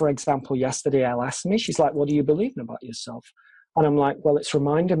 which, for example, yesterday Elle asked me, she's like, what are you believing about yourself? And I'm like, well, it's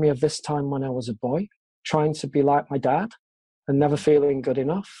reminding me of this time when I was a boy, trying to be like my dad and never feeling good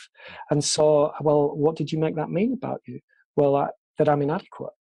enough. And so, well, what did you make that mean about you? Well, that I'm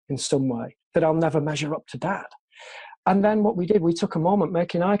inadequate in some way, that I'll never measure up to dad. And then what we did, we took a moment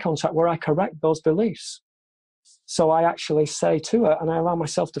making eye contact where I correct those beliefs. So I actually say to her, and I allow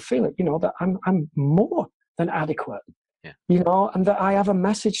myself to feel it, you know, that I'm more than adequate. Yeah. You know, and that I have a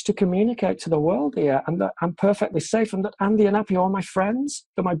message to communicate to the world here, and that I'm perfectly safe, and that Andy and Appy are my friends,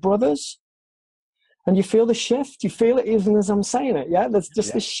 they're my brothers. And you feel the shift, you feel it even as I'm saying it, yeah? There's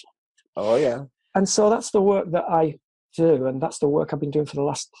just this shift. Oh, yeah. And so that's the work that I do, and that's the work I've been doing for the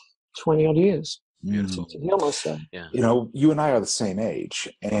last 20-odd years. Beautiful. To heal myself. Yeah. You know, you and I are the same age,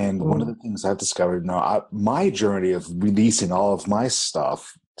 and one of the things I've discovered, my journey of releasing all of my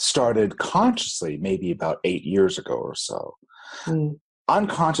stuff started consciously maybe about 8 years ago or so.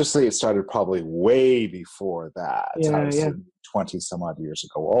 Unconsciously, it started probably way before that. I was 20 some odd years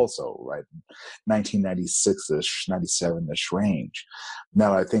ago also, right? 1996-ish, 97-ish range,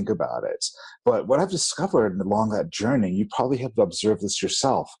 now that I think about it. But what I've discovered along that journey, you probably have observed this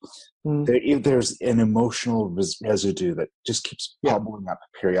yourself, there's an emotional residue that just keeps bubbling up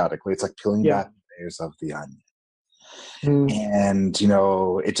periodically. It's like peeling back the layers of the onion. And,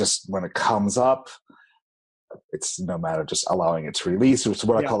 it just, when it comes up, it's no matter just allowing it to release. It's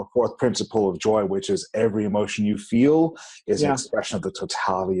what I call the fourth principle of joy, which is every emotion you feel is an expression of the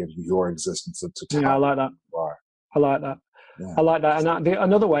totality of your existence. The totality I like that. You are. I like that. Yeah. I like that. And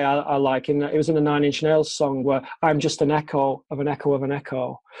another way I like, it was in a Nine Inch Nails song where I'm just an echo of an echo of an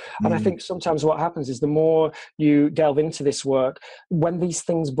echo. And I think sometimes what happens is the more you delve into this work, when these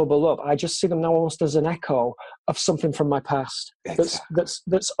things bubble up, I just see them now almost as an echo of something from my past that's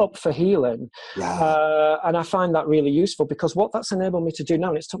up for healing. Yeah. And I find that really useful, because what that's enabled me to do now,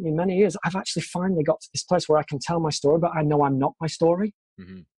 and it's took me many years, I've actually finally got to this place where I can tell my story, but I know I'm not my story.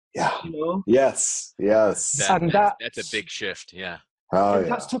 Mm-hmm. Yeah. Yes. That's a big shift. Yeah.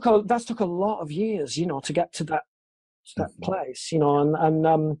 That's took a lot of years, to get to that place,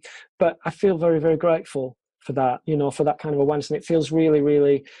 and but I feel very, very grateful for that, for that kind of awareness, and it feels really,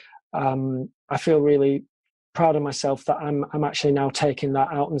 really, I feel really proud of myself that I'm actually now taking that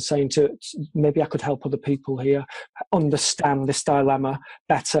out and saying to maybe I could help other people here understand this dilemma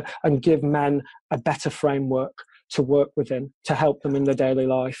better and give men a better framework to work within, to help them in their daily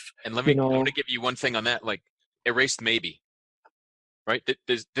life. And I want to give you one thing on that, like erased maybe, right?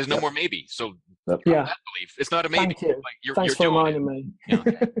 There's no more maybe. So that belief, it's not a maybe. Thank you. Thanks for reminding me. Yeah.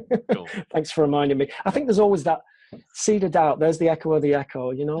 Cool. Thanks for reminding me. I think there's always that seed of doubt. There's the echo of the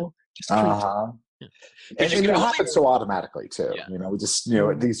echo, just and it happens so automatically too. We just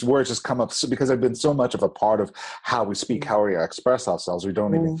these words just come up because they've been so much of a part of how we speak, how we express ourselves. We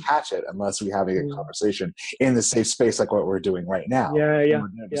don't even catch it unless we're having a conversation in the safe space like what we're doing right now. We're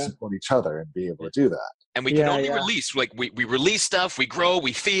there to support each other and be able to do that. And we can only release, like we release stuff, we grow,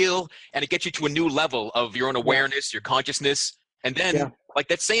 we feel, and it gets you to a new level of your own awareness, your consciousness, and then like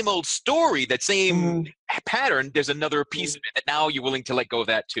that same old story, that same pattern, there's another piece of it that now you're willing to let go of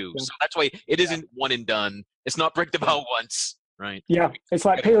that too. So that's why it isn't one and done. It's not bricked about once, right? Yeah, it's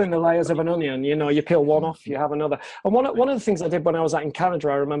like peeling the layers of an onion. You peel one off, you have another. And one of the things I did when I was out in Canada,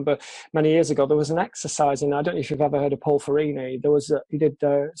 I remember many years ago, there was an exercise, and I don't know if you've ever heard of Paul Farini. He did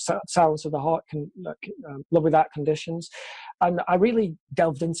Silence of the Heart, Love Without Conditions. And I really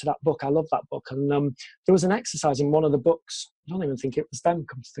delved into that book. I love that book. And there was an exercise in one of the books. I don't even think it was them,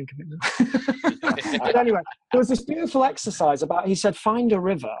 come to think of it now. But anyway, there was this beautiful exercise he said, find a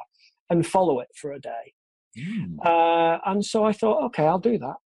river and follow it for a day. And so I thought, okay, I'll do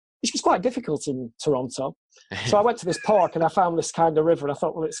that. Which was quite difficult in Toronto. So I went to this park and I found this kind of river, and I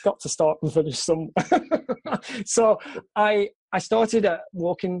thought, well, it's got to start and finish somewhere. So I started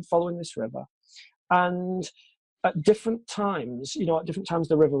walking, following this river. And at different times,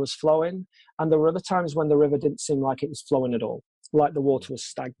 the river was flowing, and there were other times when the river didn't seem like it was flowing at all, like the water was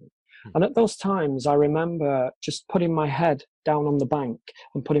stagnant. And at those times, I remember just putting my head down on the bank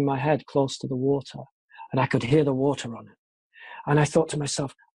and putting my head close to the water, and I could hear the water on it. And I thought to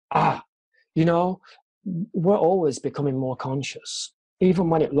myself, we're always becoming more conscious, even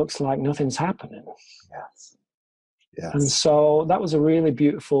when it looks like nothing's happening. Yes. And so that was a really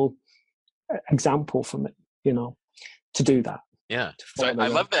beautiful example for me, to do that. Yeah. So I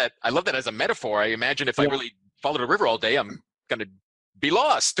love that. I love that as a metaphor. I imagine if I really followed a river all day, I'm going to be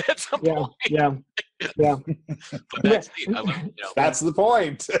lost at some point. Yeah. But that's neat. I love, that's the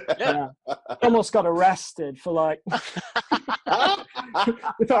point. Yeah. Almost got arrested for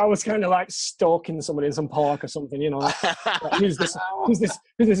we thought I was kind of like stalking somebody in some park or something, like, who's this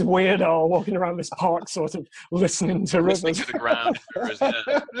weirdo walking around this park sort of listening to rivers. Listening to the ground.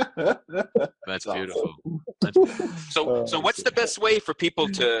 That's beautiful. So what's the best way for people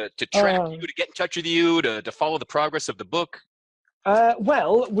to track you, to get in touch with you, to follow the progress of the book?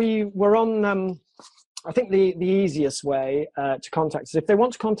 Well, we were on, I think the easiest way to contact us, if they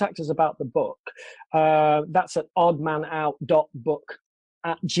want to contact us about the book, that's at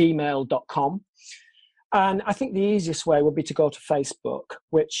oddmanout.book@gmail.com. And I think the easiest way would be to go to Facebook,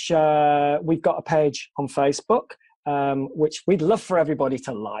 which we've got a page on Facebook, which we'd love for everybody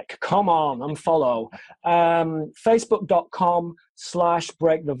to like. Come on and follow.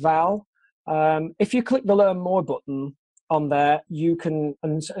 Facebook.com/breakthevow. If you click the Learn More button on there, you can,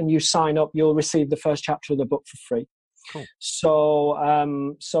 and you sign up, you'll receive the first chapter of the book for free. Cool. So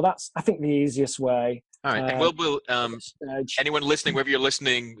that's, I think, the easiest way. All right. And we'll anyone listening, wherever you're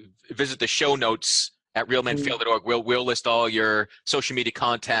listening, visit the show notes at realmenfeel.org. We'll list all your social media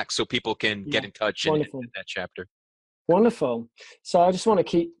contacts so people can get in touch and that chapter. Wonderful. So I just want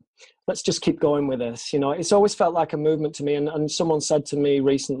to let's just keep going with this. You know, it's always felt like a movement to me. And someone said to me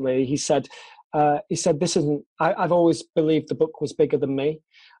recently, he said, this isn't, I've always believed the book was bigger than me,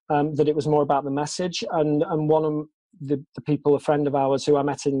 that it was more about the message. And one of the people, a friend of ours who I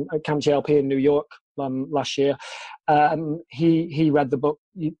met at Camp JLP in New York last year, he read the book.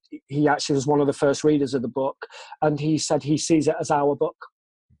 He actually was one of the first readers of the book. And he said he sees it as our book.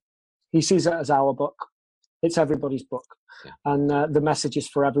 He sees it as our book. It's everybody's book. Yeah. And the message is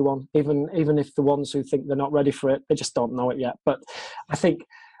for everyone, even if the ones who think they're not ready for it, they just don't know it yet. But I think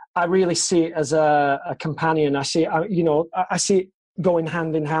I really see it as a companion. I see it going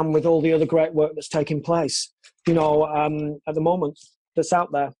hand in hand with all the other great work that's taking place, at the moment that's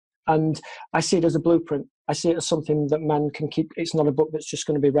out there. And I see it as a blueprint. I see it as something that men can keep. It's not a book that's just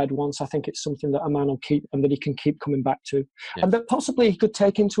going to be read once. I think it's something that a man will keep and that he can keep coming back to. Yeah. And that possibly he could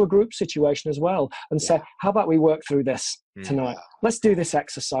take into a group situation as well and say, how about we work through this tonight? Let's do this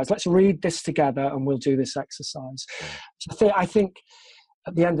exercise. Let's read this together and we'll do this exercise. So I think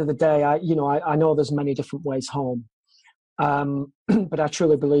at the end of the day, I know there's many different ways home. But I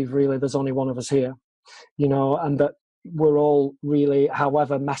truly believe really there's only one of us here, and that we're all really,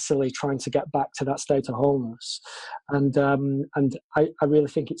 however messily, trying to get back to that state of wholeness. And I really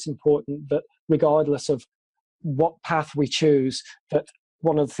think it's important that regardless of what path we choose, that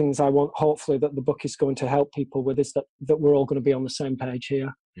one of the things I want, hopefully, that the book is going to help people with is that we're all going to be on the same page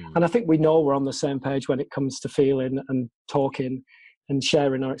here. And I think we know we're on the same page when it comes to feeling and talking and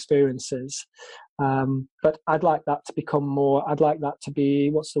sharing our experiences. But I'd like that to become more, I'd like that to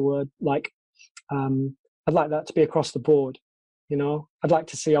be, I'd like that to be across the board, I'd like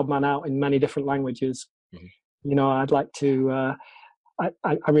to see Odd Man Out in many different languages. I'd like to,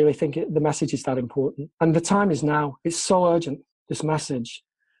 I really think the message is that important. And the time is now. It's so urgent, this message.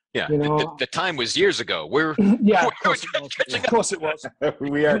 Yeah, the time was years ago. Of course it was.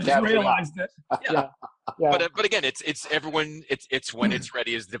 We are just realized it. Yeah. But again, it's everyone. It's when it's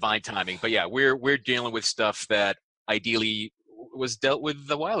ready is divine timing. But yeah, we're dealing with stuff that ideally was dealt with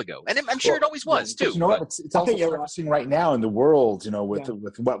a while ago, and I'm sure it always was too. It's also surfacing right now in the world.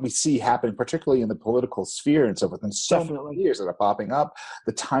 With what we see happening, particularly in the political sphere and so forth, and so many years that are popping up.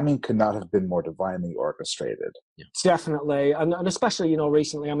 The timing could not have been more divinely orchestrated. Yeah. Definitely, and especially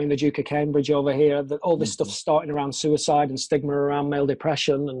recently. I mean, the Duke of Cambridge over here. That all this stuff's starting around suicide and stigma around male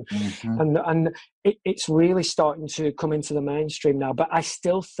depression, and it's really starting to come into the mainstream now. But I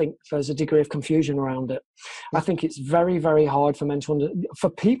still think there's a degree of confusion around it. I think it's very, very hard for men for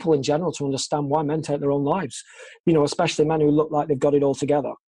people in general to understand why men take their own lives, especially men who look like they've got it all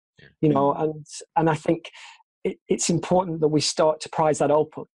together, and I think it's important that we start to prize that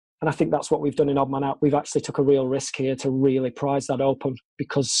open. And I think that's what we've done in Odd Man Out. We've actually took a real risk here to really prize that open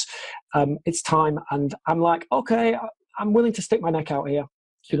because it's time. And I'm like, okay, I'm willing to stick my neck out here,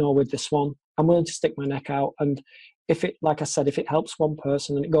 with this one. I'm willing to stick my neck out. And if it, like I said, if it helps one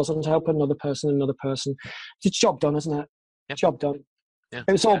person and it goes on to help another person, it's job done, isn't it? Yep. Job done. Yeah.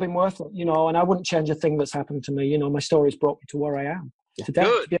 It's all been worth it, and I wouldn't change a thing that's happened to me. My story's brought me to where I am today.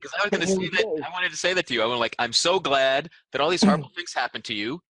 Good, because I was going to say that. I wanted to say that to you. I was like, I'm so glad that all these horrible things happened to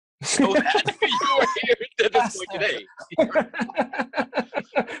you, so that you are here at this point today.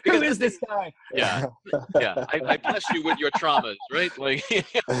 Who is this guy? Yeah. I bless you with your traumas, right?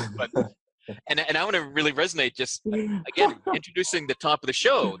 And I want to really resonate. Just again, introducing the top of the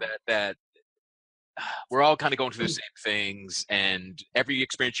show that. We're all kind of going through the same things, and every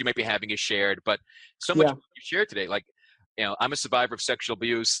experience you might be having is shared. But so much you shared today, I'm a survivor of sexual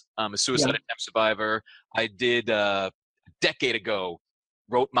abuse. I'm a suicide attempt survivor. I did a decade ago,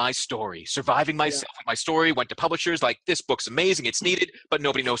 wrote my story, surviving myself. My story went to publishers like, this book's amazing, it's needed, but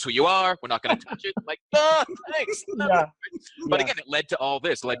nobody knows who you are. We're not going to touch it. I'm like, thanks. But again, it led to all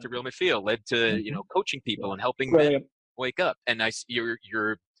this. It led to Real Men Feel. Led to coaching people and helping men wake up. And you're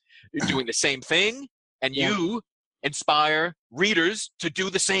doing the same thing, and you inspire readers to do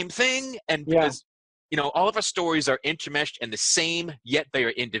the same thing. And because all of our stories are intermeshed and the same, yet they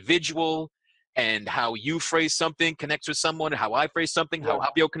are individual. And how you phrase something connects with someone, how I phrase something, how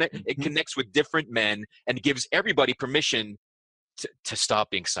Abio connect, it connects with different men and gives everybody permission to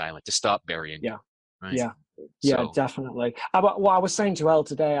stop being silent, to stop burying. Yeah. Right? Yeah. Yeah, definitely. What I was saying to Elle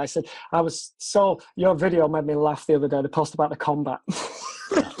today, I said, your video made me laugh the other day, the post about the combat.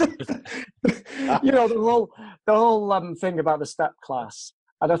 The whole thing about the step class.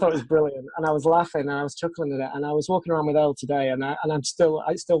 And I thought it was brilliant. And I was laughing and I was chuckling at it. And I was walking around with Elle today, and it still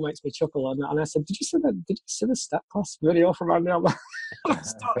makes me chuckle. And I said, Did you see the step class video from Andy? I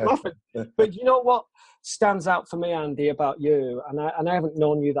started laughing. But you know what stands out for me, Andy, about you? And I haven't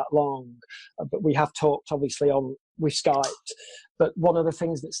known you that long, but we have talked, obviously, we've Skyped. But one of the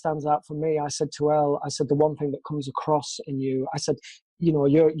things that stands out for me, I said to Elle, I said, the one thing that comes across in you, I said, you know,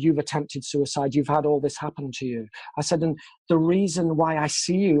 you've attempted suicide. You've had all this happen to you. I said, and the reason why I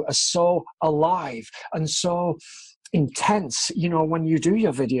see you as so alive and so intense, you know, when you do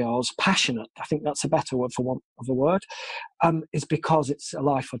your videos, passionate, I think that's a better word for want of a word, is because it's a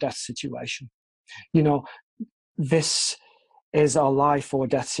life or death situation. You know, this is a life or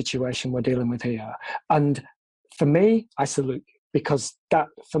death situation we're dealing with here. And for me, I salute you, because that,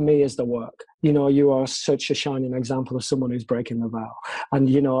 for me, is the work. You know, you are such a shining example of someone who's breaking the vow. And,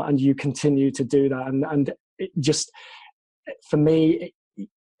 you know, and you continue to do that. And it just, for me,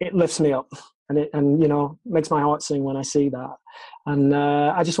 it lifts me up. And you know, makes my heart sing when I see that. And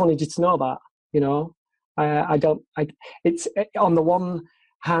I just wanted you to know that, you know, it's on the one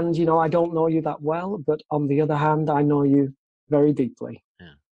hand, you know, I don't know you that well, but on the other hand, I know you very deeply,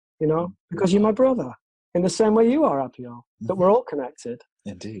 you know, because you're my brother in the same way you are, Apio, that we're all connected.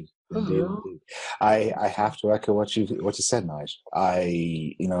 Indeed. Indeed. I have to echo what you said, Nige.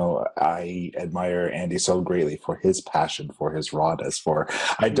 I admire Andy so greatly for his passion, for his rawness.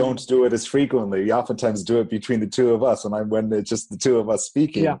 I don't do it as frequently. We oftentimes do it between the two of us, when it's just the two of us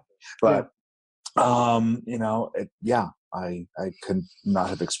speaking. Yeah. But you know, I could not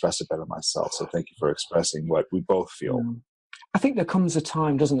have expressed it better myself. So thank you for expressing what we both feel. I think there comes a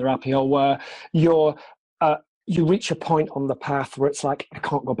time, doesn't there, Apio, where you reach a point on the path where it's like, I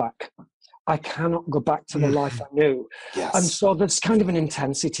can't go back. I cannot go back to the life I knew. Yes. And so there's kind of an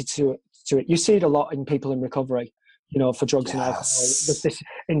intensity to it. You see it a lot in people in recovery, you know, for drugs and alcohol.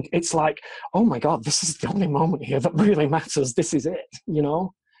 It's like, oh my God, this is the only moment here that really matters. This is it, you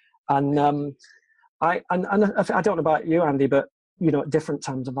know? And I don't know about you, Andy, but, you know, at different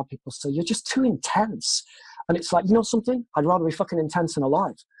times I've had people say, you're just too intense. And it's like, you know something? I'd rather be fucking intense and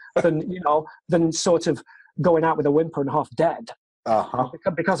alive than sort of going out with a whimper and half dead.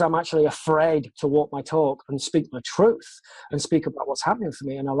 Because I'm actually afraid to walk my talk and speak my truth and speak about what's happening for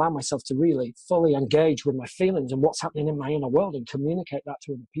me and allow myself to really fully engage with my feelings and what's happening in my inner world and communicate that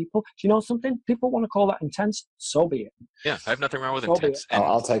to other people. Do you know something? People want to call that intense, so be it. Yeah, I have nothing wrong with intense. And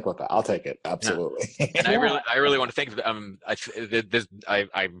I'll take that. I'll take it. Absolutely. Yeah. And I really want to thank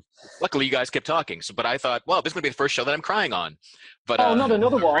I luckily you guys kept talking, but I thought, well, this is going to be the first show that I'm crying on. But not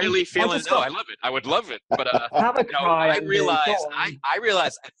another one. I'm really feeling. I love it. I would love it. But have a cry. I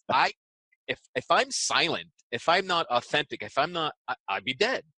realize if I'm silent, if I'm not authentic, if I'm not, I'd be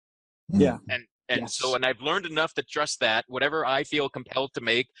dead. Yeah. And so I've learned enough to trust that whatever I feel compelled to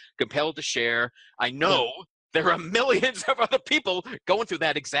make, compelled to share, I know there are millions of other people going through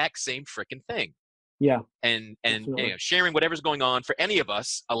that exact same freaking thing. Yeah. And you know, sharing whatever's going on for any of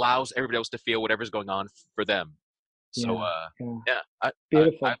us allows everybody else to feel whatever's going on for them. So,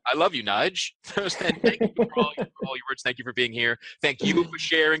 beautiful. I love you, Nige. Thank you for all your words. Thank you for being here. Thank you for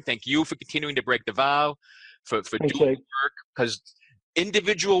sharing. Thank you for continuing to break the vow, for doing work, because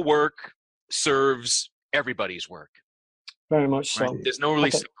individual work serves everybody's work. Very much so. Right? There's no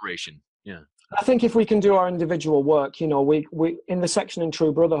really separation. Yeah. I think if we can do our individual work, you know, we in the section in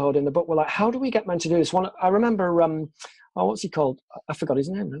True Brotherhood in the book, we're like, how do we get men to do this? I remember, what's he called? I forgot his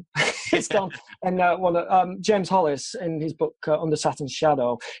name now. It's gone. And James Hollis, in his book Under Saturn's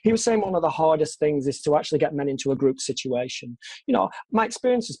Shadow, he was saying one of the hardest things is to actually get men into a group situation. You know, my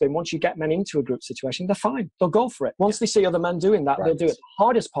experience has been once you get men into a group situation, they're fine. They'll go for it. Once they see other men doing that, they'll do it. The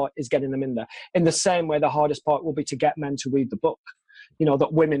hardest part is getting them in there. In the same way, the hardest part will be to get men to read the book. You know,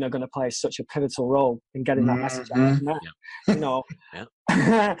 that women are going to play such a pivotal role in getting that message out to men. You know,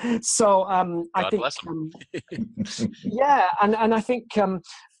 so I think, and I think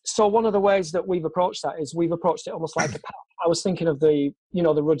so. One of the ways that we've approached that is we've approached it almost like a pack. I was thinking of the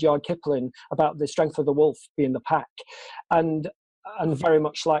Rudyard Kipling about the strength of the wolf being the pack, and very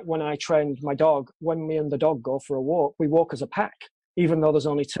much like when I trained my dog. When me and the dog go for a walk, we walk as a pack, even though there's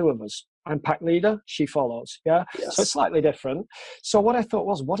only two of us. I'm pack leader, she follows. Yeah. Yes. So it's slightly different. So what I thought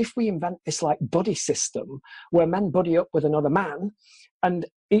was, what if we invent this like buddy system where men buddy up with another man, and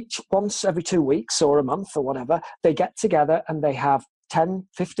once every 2 weeks or a month or whatever, they get together and they have 10,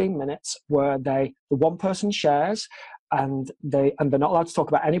 15 minutes where the one person shares and they're not allowed to talk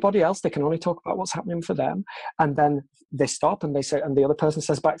about anybody else. They can only talk about what's happening for them. And then they stop and they say, and the other person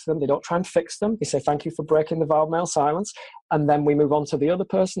says back to them, they don't try and fix them. They say, thank you for breaking the vow of male silence. And then we move on to the other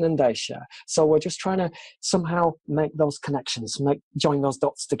person and they share. So we're just trying to somehow make those connections, join those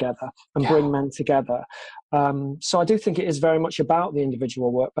dots together and bring men together. So I do think it is very much about the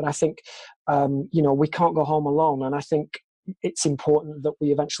individual work, but I think, we can't go home alone. And I think it's important that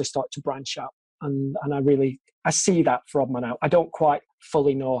we eventually start to branch out. And I see that for Oddman Out. I don't quite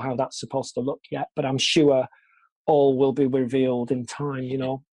fully know how that's supposed to look yet, but I'm sure all will be revealed in time,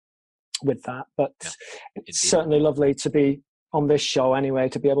 with that. But it's certainly lovely to be on this show anyway,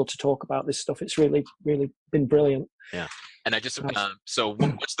 to be able to talk about this stuff. It's really, really been brilliant. Yeah. And I just, so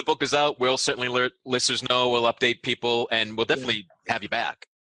once the book is out, we'll certainly let listeners know, we'll update people, and we'll definitely have you back.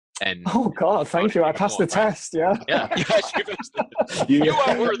 And oh God, thank you. I passed the test. Yeah. Yeah. You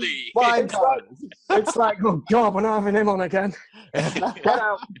are worthy. It's like, oh God, we're not having him on again. Get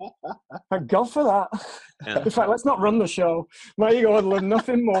out. Thank God for that. Yeah. In fact, let's not run the show. My ego would love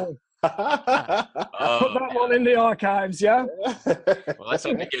nothing more. Put that one in the archives, yeah? Well, let's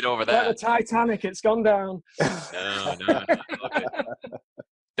hope you get over that. Like the Titanic, it's gone down. No. Okay.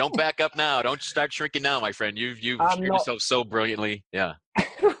 Don't back up now. Don't start shrinking now, my friend. You've screwed yourself so brilliantly. Yeah.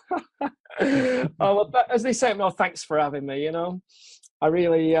 Well, as they say, no, thanks for having me, I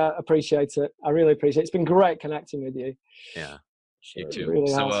really appreciate it. It's been great connecting with you. Yeah, you too. Really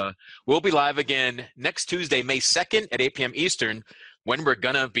so we'll be live again next Tuesday, May 2nd at 8 p.m. Eastern, when we're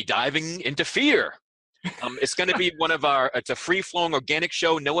going to be diving into fear. It's going to be it's a free-flowing organic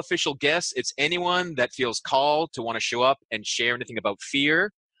show, no official guests. It's anyone that feels called to want to show up and share anything about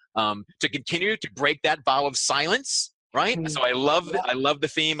fear, to continue to break that vow of silence. Right. So I love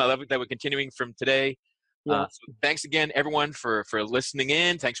the theme. I love it that we're continuing from today. So thanks again, everyone, for listening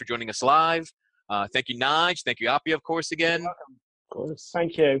in. Thanks for joining us live. Thank you, Nige. Thank you, Appia, of course, again. You're welcome. Of course.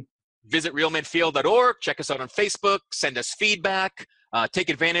 Thank you. Visit realmenfeel.org. Check us out on Facebook. Send us feedback. Take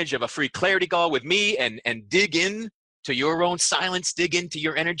advantage of a free clarity call with me and dig in to your own silence. Dig into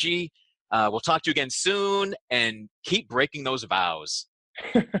your energy. We'll talk to you again soon, and keep breaking those vows.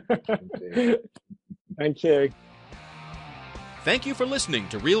 Thank you. Thank you for listening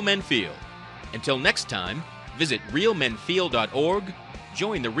to Real Men Feel. Until next time, visit realmenfeel.org,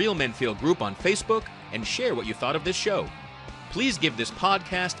 join the Real Men Feel group on Facebook, and share what you thought of this show. Please give this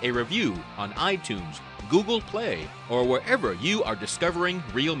podcast a review on iTunes, Google Play, or wherever you are discovering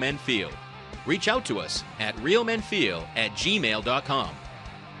Real Men Feel. Reach out to us at realmenfeel@gmail.com.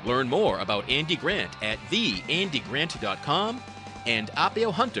 Learn more about Andy Grant at theandygrant.com and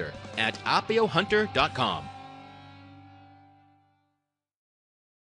Appio Hunter at appiohunter.com.